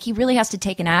enough. Like he really has to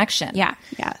take an action. Yeah.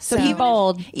 Yeah. So be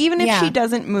bold. Even if she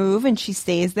doesn't move and she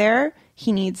stays there,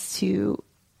 he needs to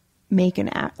make an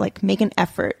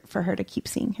effort for her to keep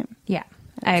seeing him. Yeah.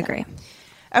 I agree.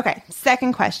 Okay.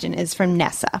 Second question is from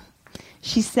Nessa.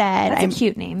 She said, That's a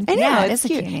cute name. I know, Yeah, it's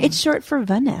cute. a cute name. It's short for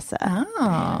Vanessa.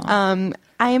 Oh.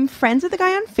 I am friends with a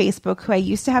guy on Facebook who I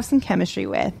used to have some chemistry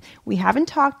with. We haven't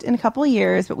talked in a couple of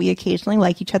years, but we occasionally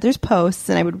like each other's posts,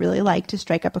 and I would really like to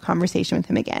strike up a conversation with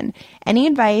him again. Any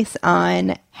advice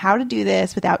on how to do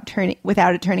this without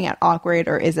it turning out awkward,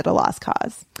 or is it a lost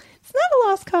cause? It's not a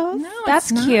lost cause. No,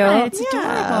 that's it's cute. Not. It's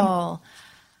adorable.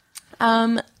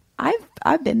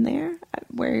 I've been there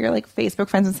where you're like Facebook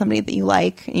friends with somebody that you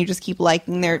like, and you just keep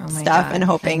liking their stuff God. and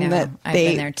hoping that I've they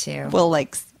been there too. will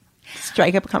like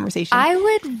strike up a conversation. I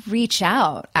would reach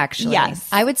out, actually. Yes.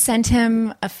 I would send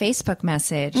him a Facebook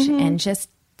message and just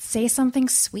say something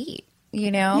sweet,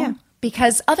 you know? Yeah.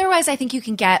 Because otherwise I think you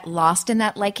can get lost in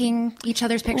that liking each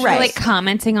other's pictures. Or like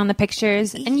commenting on the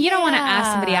pictures. And you don't want to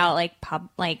ask somebody out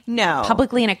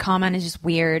publicly in a comment is just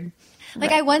weird.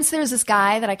 Like there was this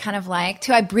guy that I kind of liked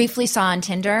who I briefly saw on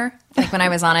Tinder like when I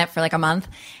was on it for like a month.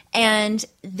 And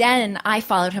then I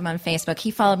followed him on Facebook.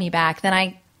 He followed me back. Then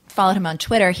I followed him on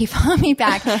Twitter. He followed me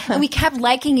back. And we kept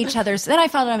liking each other's. Then I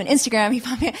followed him on Instagram. He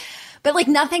followed me. But like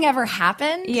nothing ever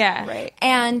happened. Yeah. Right.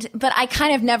 But I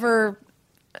kind of never,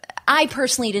 I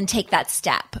personally didn't take that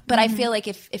step. But I feel like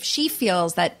if she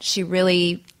feels that she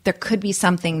really, there could be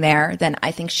something there, then I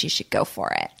think she should go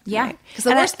for it. Yeah. Because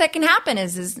the worst that can happen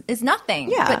is nothing.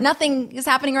 Yeah. But nothing is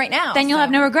happening right now. Then you'll have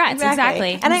no regrets.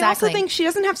 Exactly. And I also Exactly. think she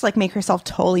doesn't have to like make herself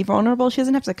totally vulnerable. She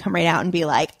doesn't have to come right out and be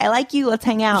like, I like you, let's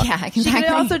hang out. Yeah, She exactly.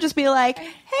 could also just be like,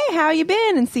 hey, how you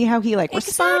been? And see how he like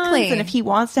responds. Exactly. And if he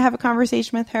wants to have a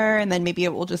conversation with her, and then maybe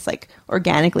it will just like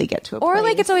organically get to a Or place.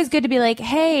 like it's always good to be like,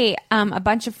 hey, a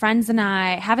bunch of friends and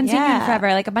I haven't seen you in Yeah.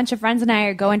 forever. Like a bunch of friends and I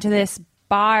are going to this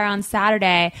bar on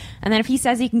Saturday, and then if he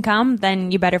says he can come,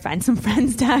 then you better find some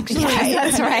friends to actually.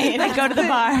 That's right. Like go to the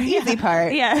bar. easy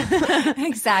part. Yeah.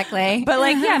 Exactly. But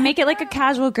like, yeah, make it like a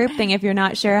casual group thing if you're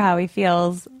not sure how he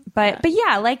feels. But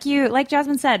yeah, like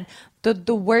Jasmine said,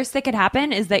 the worst that could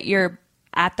happen is that you're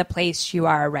at the place you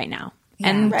are right now.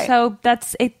 And Right. so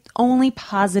that's it. Only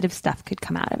positive stuff could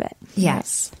come out of it.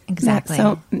 Yes, exactly.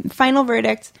 So final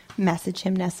verdict, message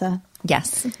him, Nessa.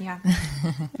 yes. Yeah.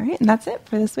 All right. And that's it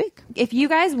for this week. If you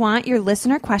guys want your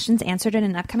listener questions answered in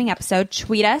an upcoming episode,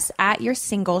 tweet us at Your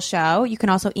Single Show. You can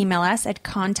also email us at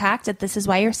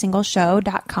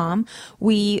contact@thisiswhyyoursingleshow.com.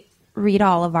 We read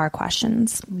all of our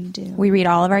questions. We do. We read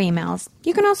all of our emails.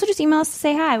 You can also just email us to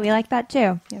say hi. We like that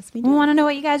too. Yes, we do. We want to know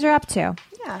what you guys are up to.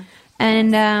 Yeah.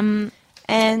 And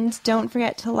And don't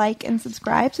forget to like and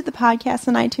subscribe to the podcast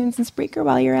on iTunes and Spreaker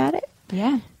while you're at it.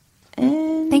 yeah.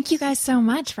 And Thank you guys so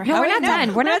much for No, having we're not me.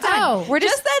 done. We're not done. Oh, We're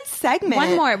just that segment.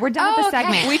 one more. We're done with the okay.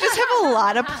 segment. We just have a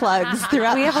lot of plugs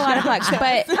throughout. We have a lot of plugs,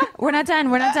 but we're not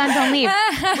done. We're not done. Don't leave.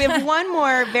 We have one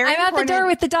more very I'm out the important. door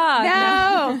with the dog.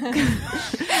 No.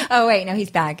 Oh, wait. No, he's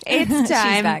back. It's She's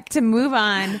time back. to move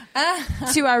on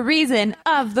to our reason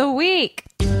of the week.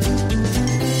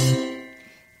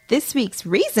 This week's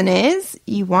reason is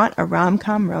you want a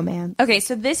rom-com romance. Okay,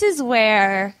 so this is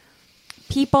where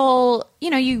people,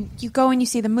 you go and you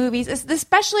see the movies,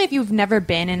 especially if you've never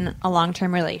been in a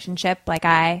long-term relationship like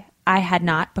I had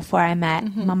not before I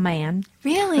met my man.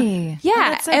 Really? Yeah, Oh,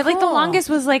 that's so like the cool. longest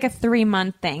was like a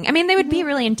 3-month thing. I mean, they would be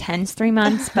really intense 3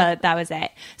 months, but that was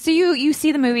it. So you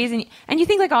see the movies and you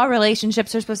think like all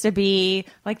relationships are supposed to be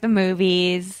like the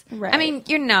movies. Right. I mean,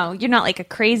 you're not like a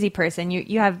crazy person.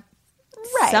 You have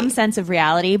Right. some sense of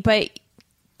reality, but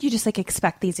you just like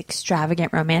expect these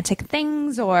extravagant romantic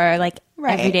things, or like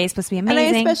every day is supposed to be amazing.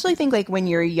 And I especially think like when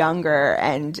you're younger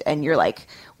and you're like,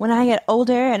 when I get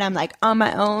older and I'm like on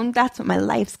my own, that's what my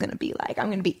life's going to be like. I'm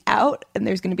going to be out and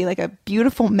there's going to be like a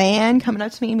beautiful man coming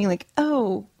up to me and being like,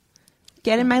 oh,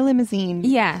 get in my limousine.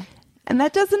 Yeah. And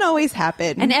that doesn't always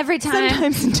happen. And every time,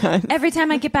 sometimes it does. every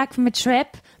time I get back from a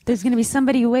trip, there's going to be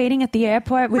somebody waiting at the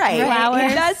airport with flowers.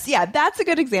 And that's a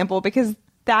good example because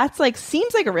that's like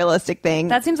seems like a realistic thing.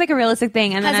 That seems like a realistic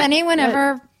thing. And Has then anyone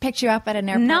ever picked you up at an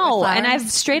airport? No, with and flowers?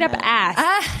 I've straight up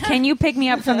asked, can you pick me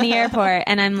up from the airport?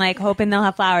 And I'm like hoping they'll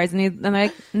have flowers. And I'm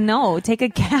like, no, take a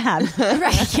cab.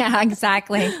 Right, yeah,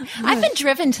 exactly. I've been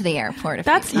driven to the airport.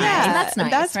 That's nice. That's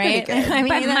nice, That's pretty right? good. I mean,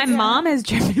 But my that's- mom has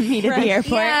driven me to the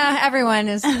airport. Yeah, everyone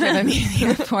has driven me to the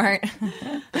airport.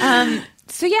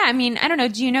 So yeah, I mean, I don't know.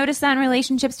 Do you notice that in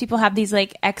relationships, people have these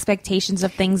like expectations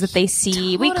of things that they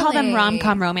see? We call them Totally.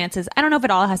 rom-com romances. I don't know if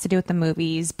it all has to do with the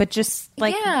movies, but just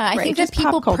like, yeah, I think that just pop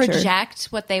people culture. project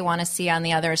what they want to see on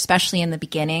the other, especially in the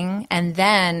beginning. And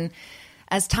then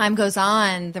as time goes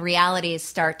on, the realities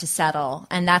start to settle.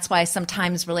 And that's why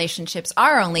sometimes relationships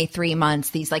are only 3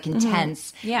 months, these like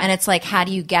intense. Yeah. And it's like, how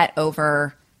do you get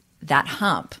over that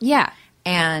hump? yeah.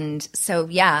 And so,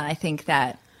 yeah, I think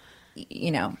that,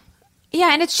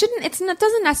 Yeah, and it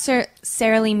doesn't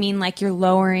necessarily mean like you're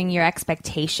lowering your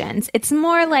expectations. It's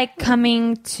more like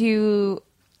coming to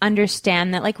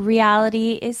understand that like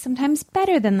reality is sometimes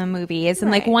better than the movie is.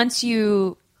 And like once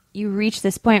you reach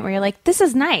this point where you're like, this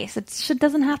is nice. It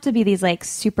doesn't have to be these like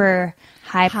super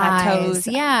high plateaus.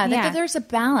 Yeah, there's a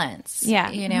balance. Yeah.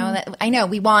 That I know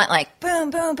we want like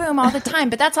boom, boom, boom all the time,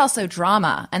 but that's also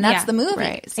drama, and that's Yeah, the movies.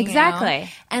 right. you know? Exactly.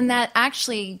 And that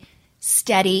actually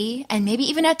steady and maybe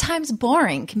even at times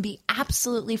boring can be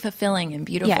absolutely fulfilling and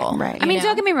beautiful. Yeah, right. I mean, you know?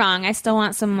 don't get me wrong. I still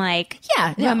want some like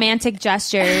romantic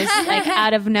gestures like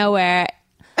out of nowhere.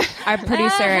 Our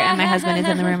producer and my husband is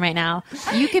in the room right now.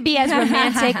 You could be as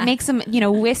romantic. Make some,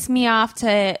 whisk me off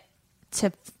to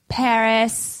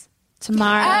Paris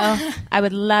tomorrow. I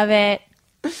would love it.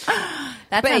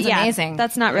 That sounds amazing.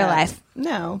 That's not real life.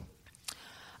 No.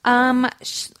 All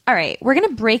right, we're gonna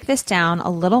break this down a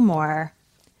little more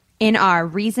in our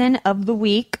reason of the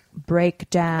week.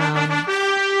 breakdown.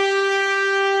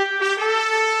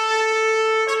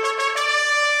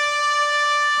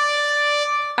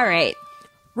 All right.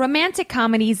 Romantic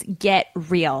comedies get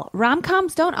real.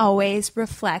 Rom-coms don't always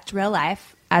reflect real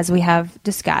life, as we have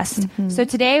discussed. So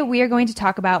today we are going to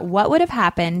talk about what would have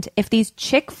happened if these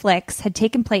chick flicks had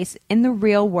taken place in the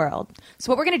real world.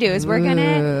 So what we're going to do is we're going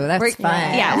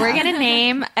to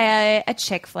name a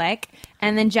chick flick.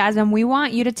 And then, Jasmine, we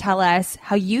want you to tell us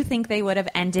how you think they would have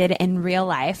ended in real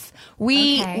life.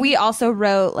 We also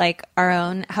wrote like our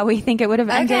own, how we think it would have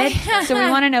ended. So we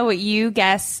want to know what you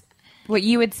guess, what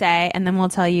you would say, and then we'll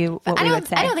tell you what we would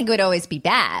say. I don't think it would always be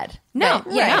bad. No,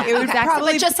 Yeah, It would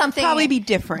but just something probably be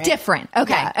different. Different.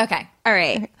 Okay. Yeah. Okay. All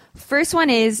right. First one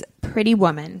is Pretty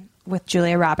Woman with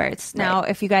Julia Roberts. Now,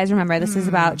 if you guys remember, this is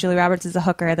about Julia Roberts is a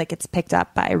hooker that gets picked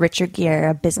up by Richard Gere,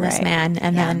 a businessman,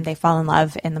 and then they fall in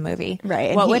love in the movie.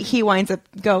 Right. And he winds up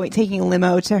taking a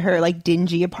limo to her like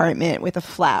dingy apartment with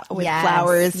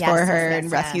flowers for her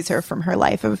and rescues her from her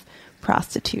life of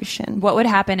prostitution. What would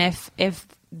happen if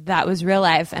that was real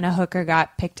life and a hooker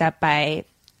got picked up by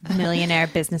millionaire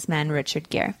businessman Richard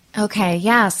Gere? Okay.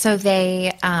 Yeah. So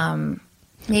they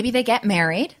maybe they get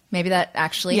married. Maybe that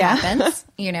actually happens.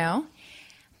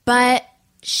 But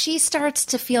she starts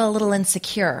to feel a little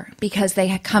insecure because they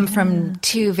had come from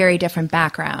two very different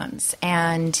backgrounds,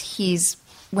 and he's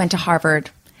went to Harvard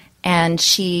and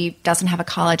she doesn't have a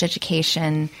college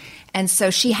education. And so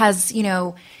she has,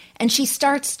 and she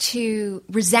starts to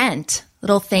resent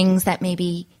little things that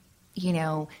maybe,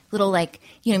 little like,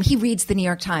 he reads the New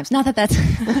York Times. Not that that's,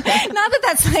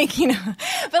 like,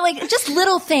 but like just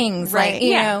little things, Right.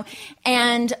 like, know.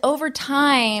 And over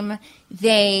time,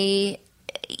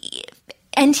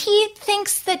 and he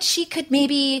thinks that she could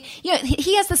maybe,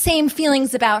 he has the same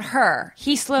feelings about her.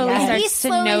 He slowly starts to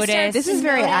notice. This is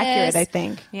very accurate, I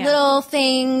think. Yeah. Little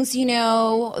things,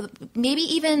 maybe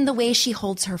even the way she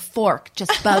holds her fork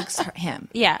just bugs him.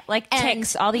 Yeah, like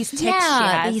ticks, all these ticks she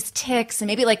Yeah, has. these ticks. And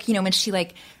maybe like, when she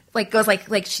like goes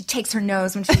like she takes her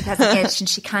nose when she has an itch, and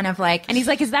she kind of like, And he's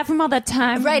like, is that from all the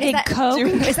time right, you did coke?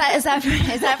 is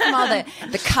that from all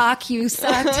the cock you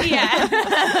sucked? Yeah.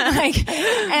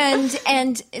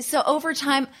 and so over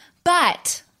time,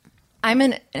 but I'm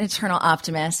an eternal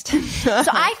optimist. So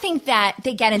I think that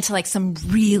they get into like some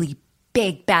really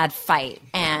big bad fight,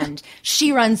 and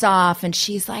she runs off and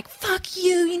she's like, fuck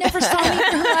you never saw me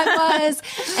for who I was.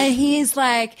 And he's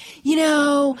like,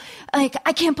 like,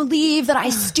 I can't believe that I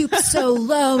stooped so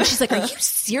low. And she's like, are you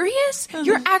serious?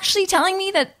 You're actually telling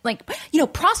me that, like,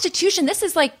 prostitution, this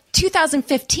is like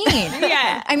 2015.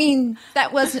 Yeah. I mean,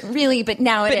 that wasn't really, but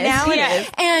now it is. now it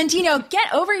is. And,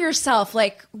 get over yourself,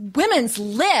 like, women's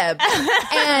lib.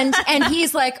 and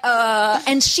he's like,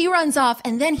 and she runs off,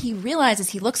 and then he realizes,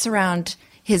 he looks around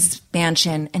his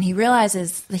mansion, and he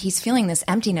realizes that he's feeling this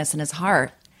emptiness in his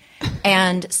heart.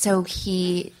 And so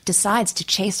he decides to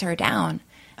chase her down.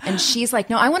 And she's like,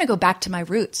 no, I want to go back to my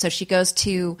roots. So she goes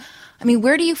to,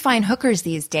 where do you find hookers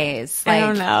these days? Like, I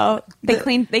don't know. They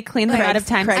clean them out of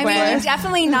Times Square.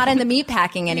 Definitely not in the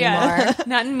meatpacking anymore. Yeah.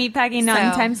 Not in Meatpacking, not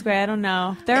in So- Times Square. I don't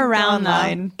know. They're around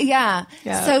online. Yeah.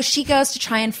 Yeah. So she goes to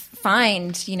try and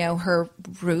find, her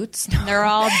roots. though. They're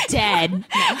all dead. And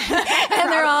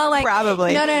they're all like,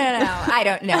 Probably. No. I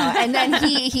don't know. And then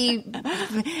he,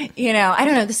 I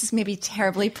don't know. This is maybe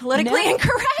terribly politically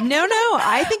incorrect. No.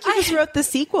 I think you just wrote the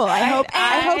sequel. I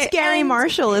hope Gary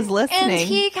Marshall is listening. And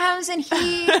he comes and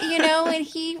he, and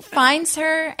he finds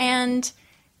her, and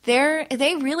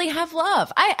they really have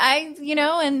love.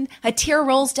 And a tear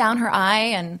rolls down her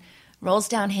eye and rolls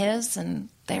down his, and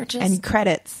they're just and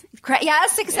credits.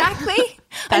 yes, exactly.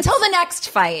 Until the next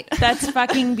fight. That's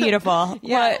fucking beautiful.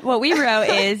 Yeah. What we wrote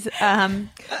is, I'm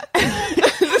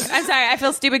sorry, I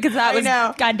feel stupid because that was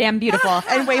know. goddamn beautiful.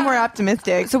 And way more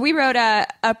optimistic. So we wrote a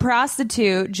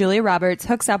prostitute, Julia Roberts,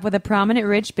 hooks up with a prominent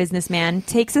rich businessman,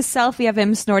 takes a selfie of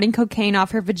him snorting cocaine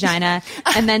off her vagina,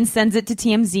 and then sends it to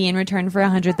TMZ in return for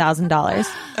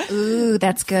 $100,000. Ooh,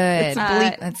 that's good.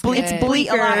 It's a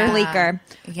lot bleaker.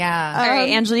 Yeah. All right,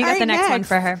 Angela, you got the next one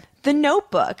for her. The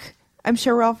Notebook. I'm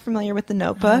sure we're all familiar with The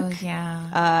Notebook. Oh,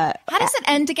 yeah. How does it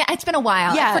end again? It's been a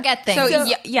while. Yeah. I forget things.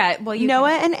 Well, you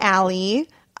Noah and Allie,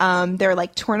 they're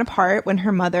like torn apart when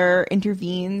her mother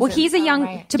intervenes. Well, he's a young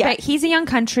right. he's a young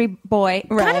country boy,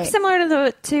 kind of Right.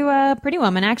 similar to Pretty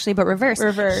Woman, actually, but reverse.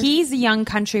 He's a young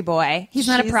country boy. He's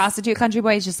not a She's- prostitute country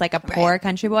boy. He's just like a poor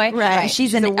country boy. right. And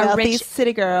she's a a wealthy rich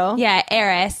city girl.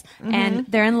 heiress, and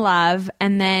they're in love.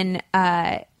 And then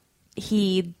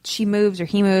he moves,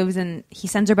 and he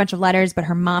sends her a bunch of letters, but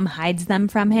her mom hides them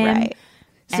from him. Right.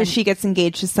 So And- she gets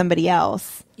engaged to somebody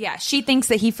else. Yeah, she thinks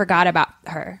that he forgot about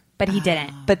her. but he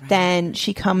didn't. But then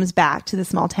she comes back to the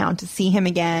small town to see him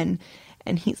again.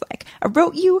 And he's like, I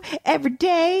wrote you every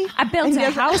day. I built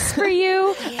a house for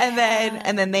you. And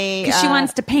then they... Because she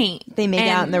wants to paint. They make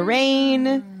out in the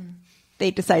rain.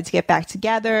 They decide to get back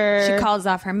together. She calls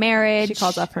off her marriage.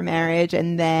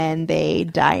 And then they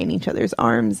die in each other's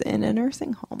arms in a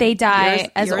nursing home. They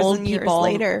die as years old and years people,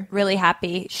 later. really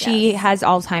happy. She has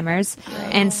Alzheimer's.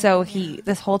 Right. And so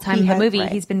this whole time in the movie,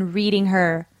 he's been reading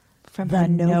her from the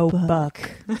notebook.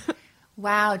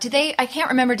 Wow. I can't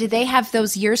remember, did they have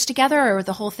those years together, or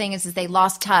the whole thing is they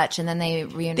lost touch and then they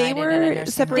reunited? They were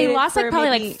separated. They lost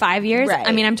probably 5 years. Right.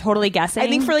 I mean, I'm totally guessing. I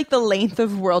think for the length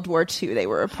of World War II, they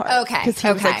were apart. Okay. Because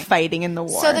he was fighting in the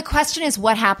war. So the question is,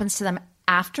 what happens to them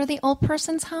after the old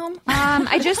person's home?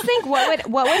 I just think what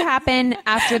would happen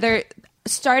after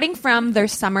starting from their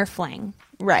summer fling.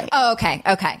 Right. Oh, okay.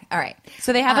 All right.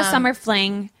 So they have a summer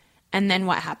fling, and then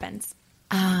what happens?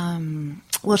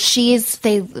 Well, she's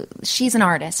an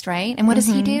artist, right? And what does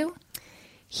he do?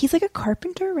 He's like a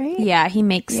carpenter, right? Yeah, he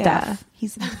makes stuff.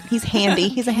 He's handy.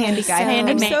 He's a handy guy.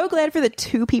 I'm so glad for the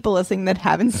 2 people listening that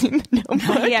haven't seen the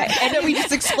Notebook. Yeah, and then we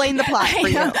just explained the plot for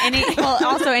you.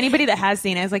 Also anybody that has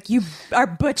seen it is like, you are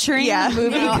butchering the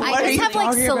movie. No, I just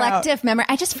have selective memory.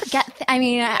 I just forget. I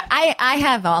mean, I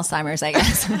have Alzheimer's, I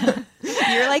guess.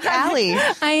 You're like Allie.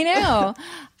 I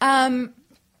know.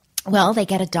 Well, they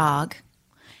get a dog.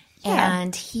 Yeah.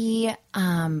 And he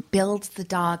builds the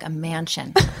dog a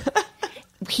mansion,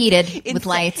 heated with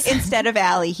lights. Instead of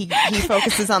Allie, he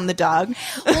focuses on the dog.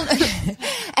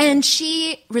 And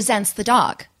she resents the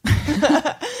dog.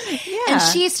 And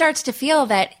she starts to feel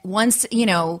that once,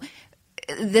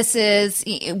 this is,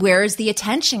 where is the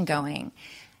attention going?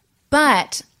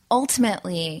 But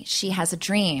ultimately, she has a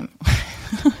dream.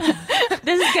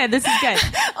 This is good.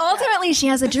 Ultimately, she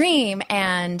has a dream,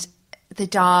 and the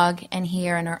dog and he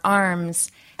are in her arms,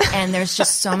 and there's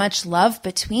just so much love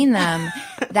between them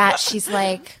that she's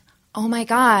like, oh my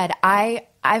God,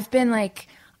 I've been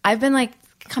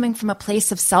coming from a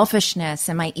place of selfishness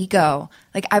and my ego.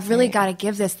 Like, I've really got to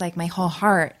give this my whole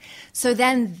heart. So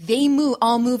then they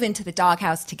all move into the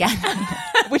doghouse together.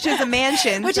 Which is a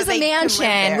mansion. Which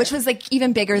was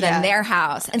even bigger than their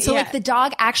house. And so the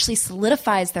dog actually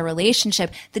solidifies their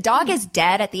relationship. The dog is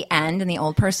dead at the end in the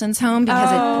old person's home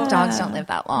because dogs don't live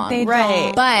that long.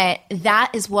 Right. But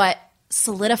that is what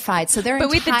solidified. So they're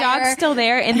wait, the dog's still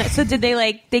there. So did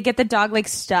they get the dog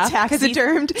stuffed?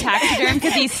 Taxidermed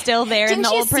because he's still there in the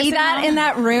old person. Didn't you see that in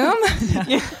that room?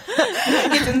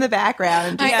 It's in the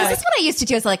background. This is what I used to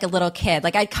do as a little kid.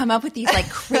 I'd come up with these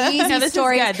crazy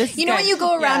stories. When you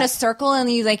go around a circle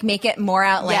and you make it more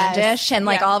outlandish and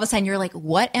all of a sudden you're like,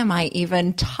 what am I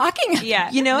even talking about? Yeah.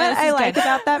 You know what I like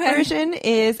about that version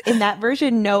is in that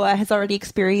version, Noah has already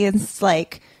experienced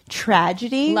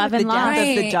tragedy, love with and the death loss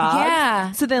of the dog.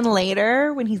 Yeah. So then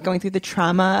later, when he's going through the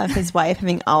trauma of his wife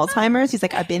having Alzheimer's, he's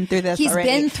like, I've been through this already.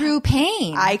 He's been through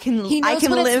pain. I can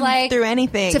live through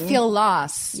anything. To feel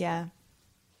loss. Yeah.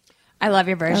 I love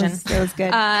your version. That was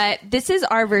good. This is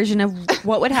our version of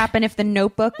what would happen if the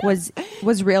Notebook was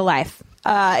real life.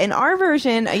 In our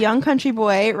version, a young country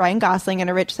boy, Ryan Gosling, and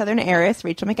a rich Southern heiress,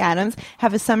 Rachel McAdams,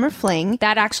 have a summer fling.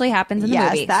 That actually happens in the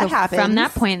movie. Yes, that happens. From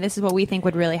that point, this is what we think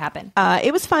would really happen.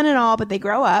 It was fun and all, but they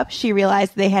grow up. She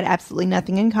realized they had absolutely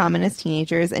nothing in common as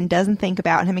teenagers and doesn't think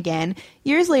about him again.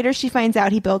 Years later, she finds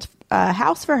out he built a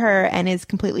house for her and is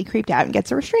completely creeped out and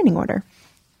gets a restraining order.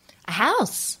 A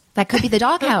house? That could be the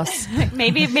doghouse.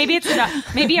 maybe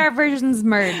it's maybe our versions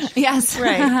merge. Yes.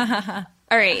 Right.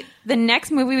 All right. The next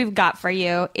movie we've got for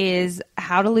you is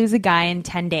How to Lose a Guy in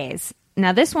 10 Days.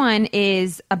 Now, this one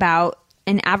is about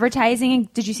an advertising.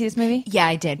 Did you see this movie? Yeah,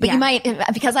 I did. But you might,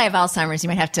 because I have Alzheimer's, you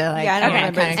might have to I don't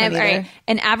remember this one either.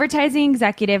 An advertising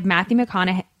executive, Matthew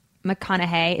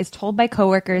McConaughey, is told by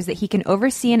coworkers that he can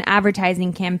oversee an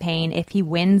advertising campaign if he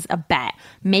wins a bet.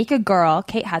 Make a girl,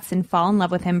 Kate Hudson, fall in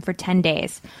love with him for 10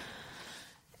 days.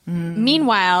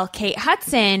 Meanwhile, Kate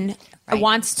Hudson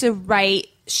wants to write.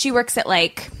 She works at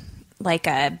like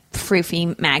a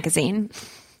froofy magazine.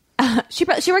 She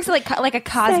works at like a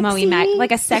Cosmo-y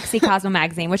like a sexy Cosmo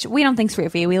magazine, which we don't think's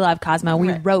froofy. We love Cosmo.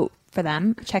 We wrote for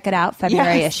them. Check it out,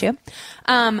 February issue.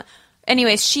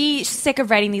 Anyways, she's sick of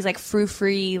writing these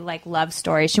frou-free love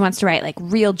stories. She wants to write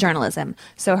real journalism.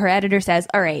 So her editor says,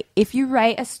 all right, if you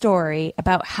write a story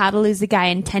about how to lose a guy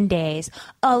in 10 days,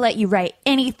 I'll let you write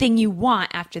anything you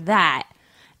want after that.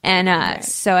 And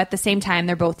so at the same time,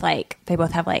 they both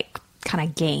have kind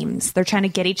of games. They're trying to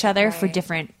get each other for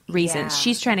different reasons. Yeah.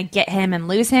 She's trying to get him and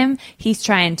lose him. He's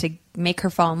trying to make her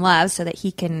fall in love so that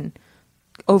he can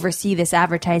oversee this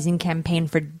advertising campaign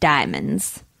for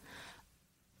diamonds.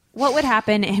 what would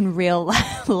happen in real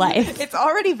life? It's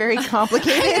already very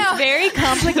complicated. It's very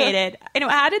complicated.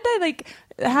 How did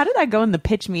that go in the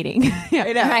pitch meeting? Yeah.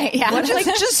 I know. Right, yeah.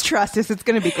 Just trust us. It's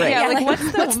going to be great. Yeah, like,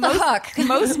 what's the hook?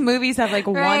 Most movies have like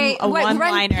Right. a One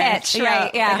one-liner. pitch,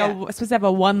 right, yeah. Like supposed to have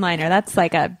a one-liner. That's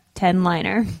like a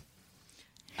 10-liner.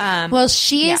 Well,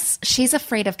 she's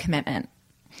afraid of commitment.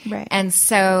 Right. And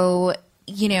so,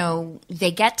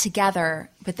 they get together,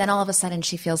 but then all of a sudden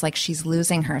she feels like she's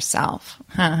losing herself.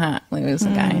 Lose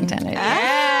the guy intended.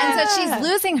 And so she's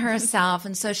losing herself.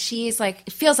 And so she's like,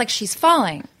 it feels like she's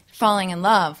falling in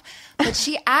love. But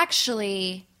she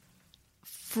actually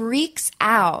freaks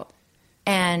out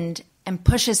and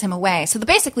pushes him away. So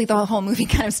basically the whole movie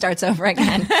kind of starts over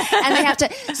again. And they have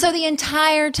to, so the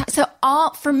entire time,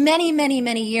 for many, many,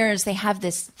 many years, they have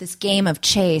this game of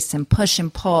chase and push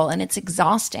and pull, and it's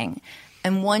exhausting.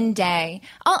 And one day,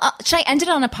 should I end it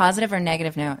on a positive or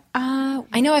negative note?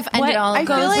 I know I've ended all of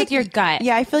goes those. with your gut.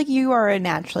 Yeah, I feel like you are a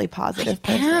naturally positive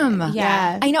person.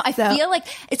 Yeah. I know. I feel like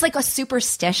it's like a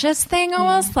superstitious thing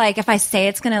almost. Like if I say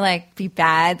it's going to like be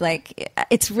bad, like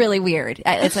it's really weird.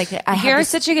 It's like You're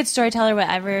such a good storyteller.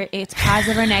 Whatever it's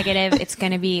positive or negative, it's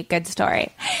going to be a good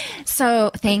story. So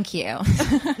thank you.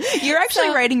 You're actually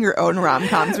writing your own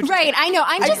rom-coms. Right. I know.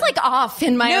 I'm just like off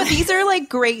in my No, own. these are like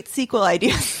great sequel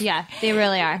ideas. Yeah, they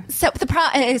really are. So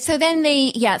then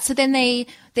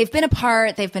they've been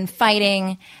apart, they've been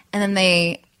fighting, and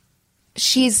then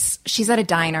she's at a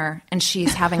diner and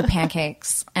she's having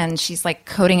pancakes and she's like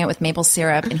coating it with maple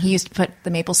syrup, and he used to put the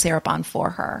maple syrup on for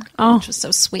her, which was so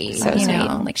sweet.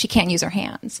 Like she can't use her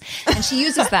hands and she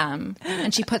uses them,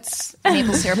 and she puts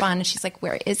maple syrup on and she's like,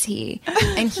 where is he?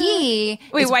 And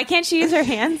Why can't she use her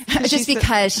hands? just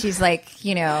because she's like,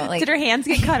 like Did her hands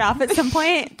get cut off at some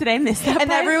point? Did I miss that? And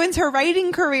that ruins her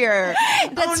writing career.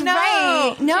 That's no.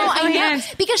 right. No, She has no I know.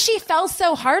 hands. Because she fell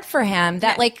so hard for him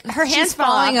that like her hands she's fall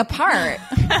falling off. apart.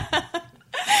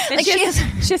 Like she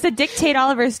has to dictate all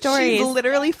of her stories. She's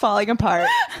literally falling apart.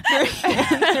 Her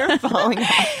hands are falling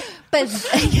off. But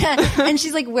and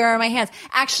she's like, "Where are my hands?"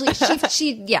 Actually, I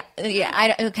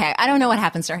don't know what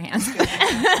happens to her hands.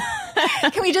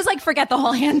 Can we just like forget the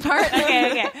whole hand part?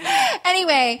 Okay.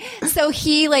 Anyway, so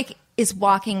he like is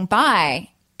walking by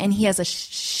and he has a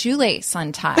shoelace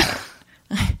untied.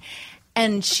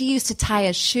 And she used to tie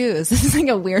his shoes. This is like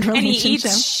a weird relationship. And he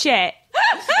eats shit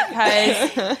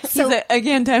because he's like, I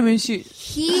can't tie my shoes.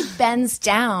 He bends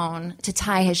down to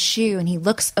tie his shoe and he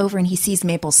looks over and he sees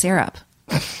maple syrup.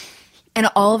 And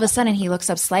all of a sudden he looks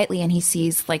up slightly and he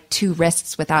sees like two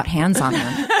wrists without hands on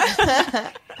them.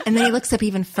 And then he looks up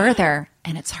even further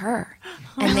and it's her.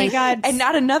 And my God. And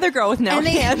not another girl with no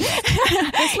hands.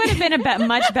 This would have been a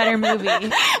much better movie.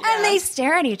 And they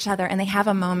stare at each other and they have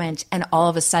a moment, and all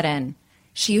of a sudden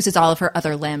she uses all of her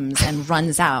other limbs and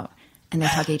runs out, and they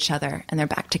hug eeach other and they're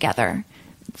back together,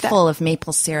 full of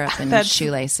maple syrup and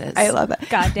shoelaces. I love it.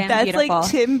 Goddamn That's beautiful. like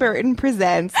Tim Burton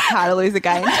presents How to Lose a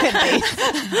Guy in 10 Days.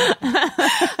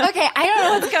 Okay, I don't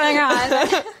know what's going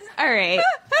on. All right.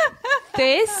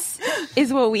 This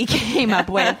is what we came up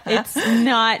with. It's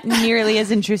not nearly as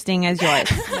interesting as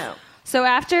yours. No. So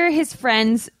after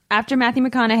Matthew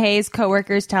McConaughey's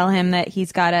coworkers tell him that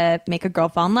he's got to make a girl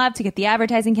fall in love to get the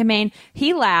advertising campaign,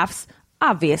 he laughs.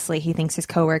 Obviously, he thinks his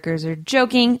coworkers are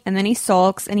joking, and then he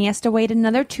sulks, and he has to wait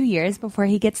another 2 years before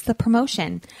he gets the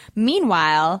promotion.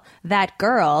 Meanwhile, that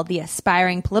girl, the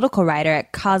aspiring political writer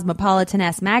at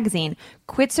Cosmopolitan-esque magazine,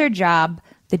 quits her job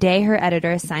the day her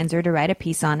editor assigns her to write a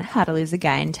piece on how to lose a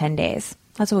guy in 10 days.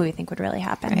 That's what we think would really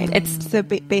happen. Right. It's so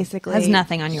basically has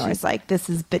nothing on yours. She's like, this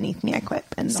is beneath me. I quit.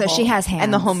 And So she has hands.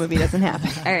 and the whole movie doesn't happen.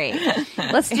 All right.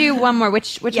 Let's do one more.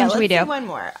 Which one should we do? Let's do one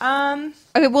more.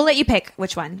 Okay, we'll let you pick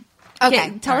which one.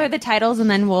 Okay. Tell her the titles and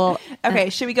then we'll... Okay,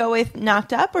 should we go with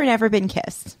Knocked Up or Never Been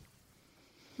Kissed?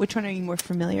 Which one are you more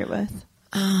familiar with?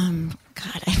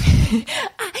 God,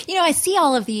 I see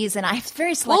all of these, and I have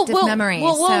very selective memory.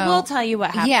 We'll tell you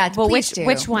what happened. Yeah, well, please do.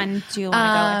 Which one do you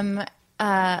want to go with?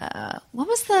 What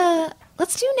was the?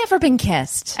 Let's do Never Been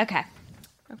Kissed. Okay.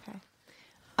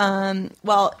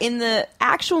 Well, in the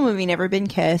actual movie Never Been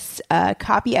Kissed, a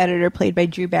copy editor played by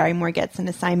Drew Barrymore gets an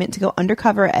assignment to go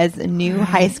undercover as a new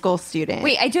high school student.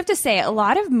 Wait, I do have to say, a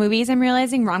lot of movies, I'm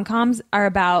realizing, rom-coms are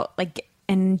about, like,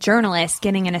 and journalists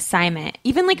getting an assignment.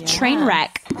 Even like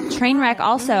Trainwreck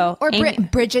also. Or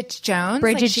Bridget Jones.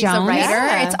 Bridget like she's Jones. a writer.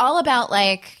 Yeah. It's all about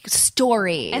like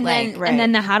story. And like,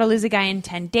 then the How to Lose a Guy in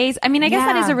 10 Days. I mean, I guess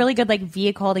that is a really good like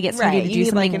vehicle to get somebody Right. to You do need,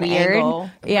 something like, an weird. angle.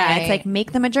 Yeah, Right. it's like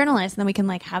make them a journalist, and then we can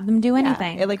like have them do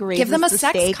anything. It like raises Give them a the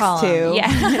sex stakes column. too.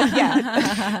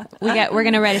 Yeah. Yeah. We're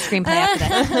gonna write a screenplay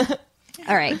after this.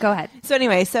 All right, go ahead. So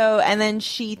anyway, and then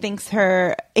she thinks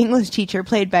her English teacher,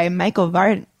 played by Michael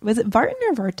Vartan, was it Vartan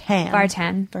or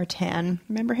Vartan? Vartan.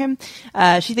 Remember him?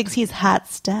 She thinks he's hot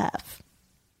stuff.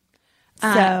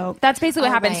 So that's basically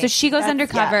what happens. right. So she goes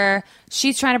undercover.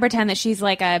 She's trying to pretend that she's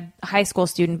like a high school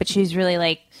student, but she's really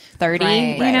like 30,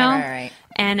 Right, you know? right.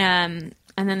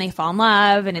 And then they fall in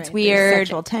love, and it's weird.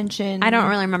 Sexual tension. I don't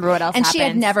really remember what else And happened. she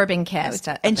had never been kissed.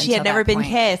 And she had never been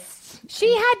kissed.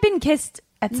 She had been kissed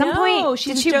at some point.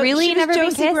 Did she really never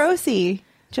been kissed? Grossi.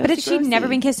 But had she never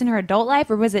been kissed in her adult life,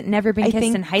 or was it never been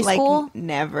kissed in high school?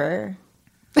 Never.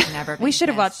 Never. We should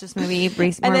have watched this movie more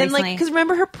And then, recently. because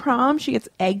remember her prom, she gets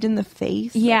egged in the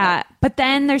face. Yeah, but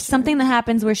then there's something that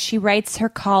happens where she writes her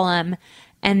column,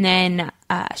 and then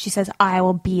she says, "I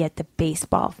will be at the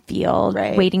baseball field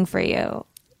waiting for you,"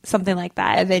 something like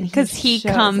that. And then because he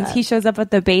shows up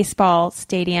at the baseball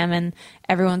stadium, and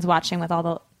everyone's watching with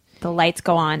all the lights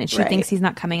go on, and she thinks he's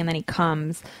not coming, and then he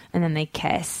comes, and then they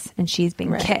kiss, and she's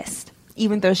being kissed,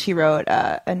 even though she wrote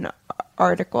an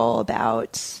article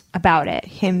about it,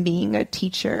 him being a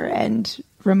teacher and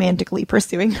romantically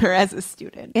pursuing her as a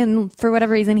student. and for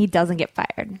whatever reason, he doesn't get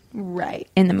fired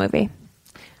in the movie.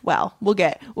 Well, we'll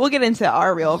get into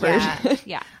our real version.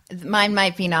 Yeah. Mine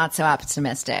might be not so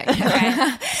optimistic. Okay.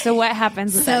 So what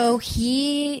happens with So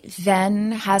he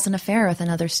then has an affair with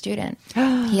another student.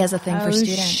 He has a thing for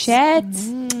students. Shit.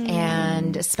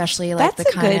 And especially like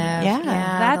That's the a kind good- of,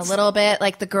 that's- a little bit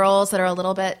like the girls that are a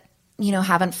little bit,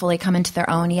 haven't fully come into their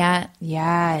own yet.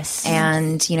 Yes.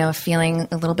 And, feeling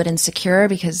a little bit insecure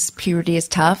because puberty is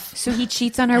tough. So he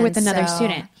cheats on her with And another so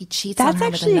student. He cheats That's on her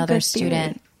with actually a another good theory.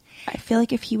 student. I feel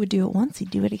like if he would do it once,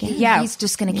 he'd do it again. Yeah. He's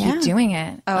just going to keep doing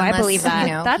it. Oh, I believe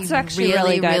that. That's he actually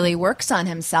really good. really works on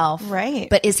himself. Right.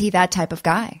 But is he that type of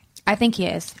guy? I think he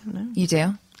is. You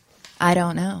do? I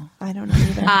don't know. I don't know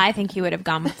either. I think he would have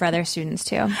gone for other students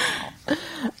too.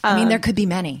 I mean, there could be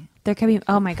many. There could be.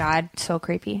 Oh my god, so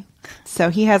creepy. So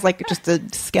he has like just a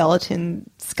skeletons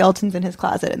in his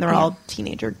closet, and they're all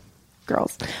teenager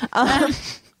girls.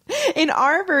 In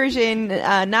our version,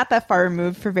 not that far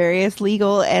removed, for various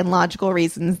legal and logical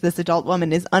reasons, this adult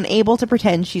woman is unable to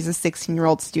pretend she's a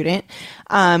 16-year-old student,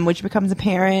 which becomes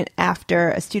apparent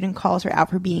after a student calls her out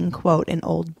for being, quote, an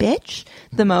old bitch.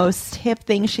 The most hip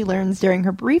thing she learns during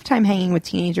her brief time hanging with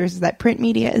teenagers is that print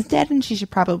media is dead and she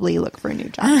should probably look for a new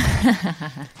job.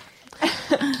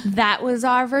 That was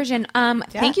our version.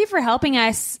 Thank you for helping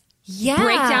us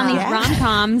break down these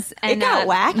rom-coms and got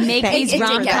wacky. make Thank these you. It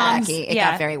did get rom-coms. wacky. It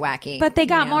got very wacky. But they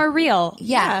got more real.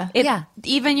 Yeah.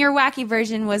 Even your wacky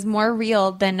version was more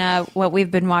real than what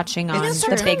we've been watching on the big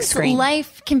Sometimes screen.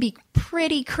 life can be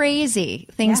pretty crazy.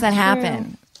 Things that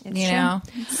happen.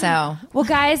 So Well,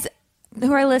 guys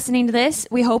who are listening to this,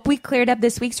 we hope we cleared up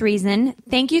this week's reason.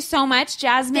 Thank you so much,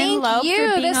 Jasmine thank Lobe, you.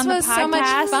 for being This on the was podcast. so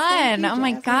much fun. Oh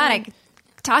my God. I could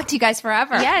talk to you guys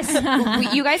forever. Yes.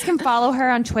 You guys can follow her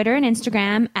on Twitter and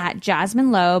Instagram at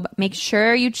Jasmine Lobe. Make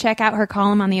sure you check out her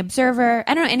column on The Observer.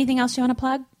 I don't know, anything else you want to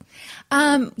plug?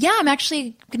 Yeah, I'm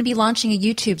actually going to be launching a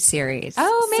YouTube series.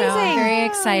 Oh, amazing. So I'm very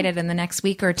excited in the next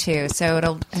week or two. So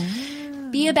it'll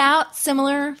be about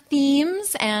similar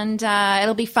themes, and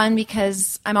it'll be fun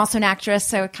because I'm also an actress,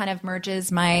 so it kind of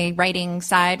merges my writing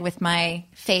side with my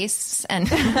face and,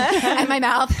 and my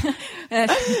mouth.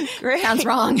 Sounds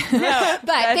wrong.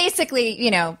 But basically,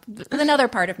 another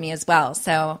part of me as well.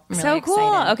 So I'm really So cool.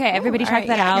 excited. Okay, everybody check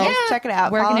that out. Guys, check it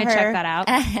out. We're Follow going to her. check that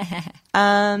out.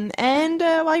 And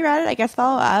while you're at it, I guess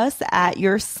follow us at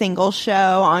Your Single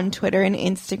Show on Twitter and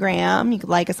Instagram. You can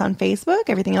like us on Facebook.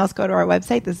 Everything else, go to our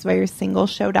website. This is why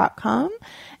YourSingleShow.com.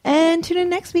 And tune in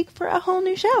next week for a whole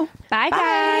new show. Bye,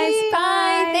 guys.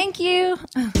 Bye. Thank you.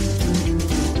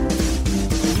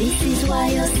 This is why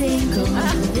you're single.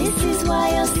 This is why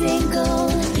you're single.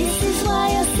 This is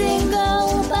why you're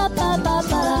single. Ba ba ba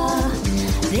ba.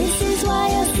 This is why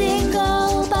you're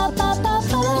single. Ba ba ba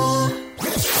ba.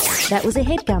 That was a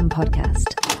HeadGum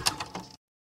podcast.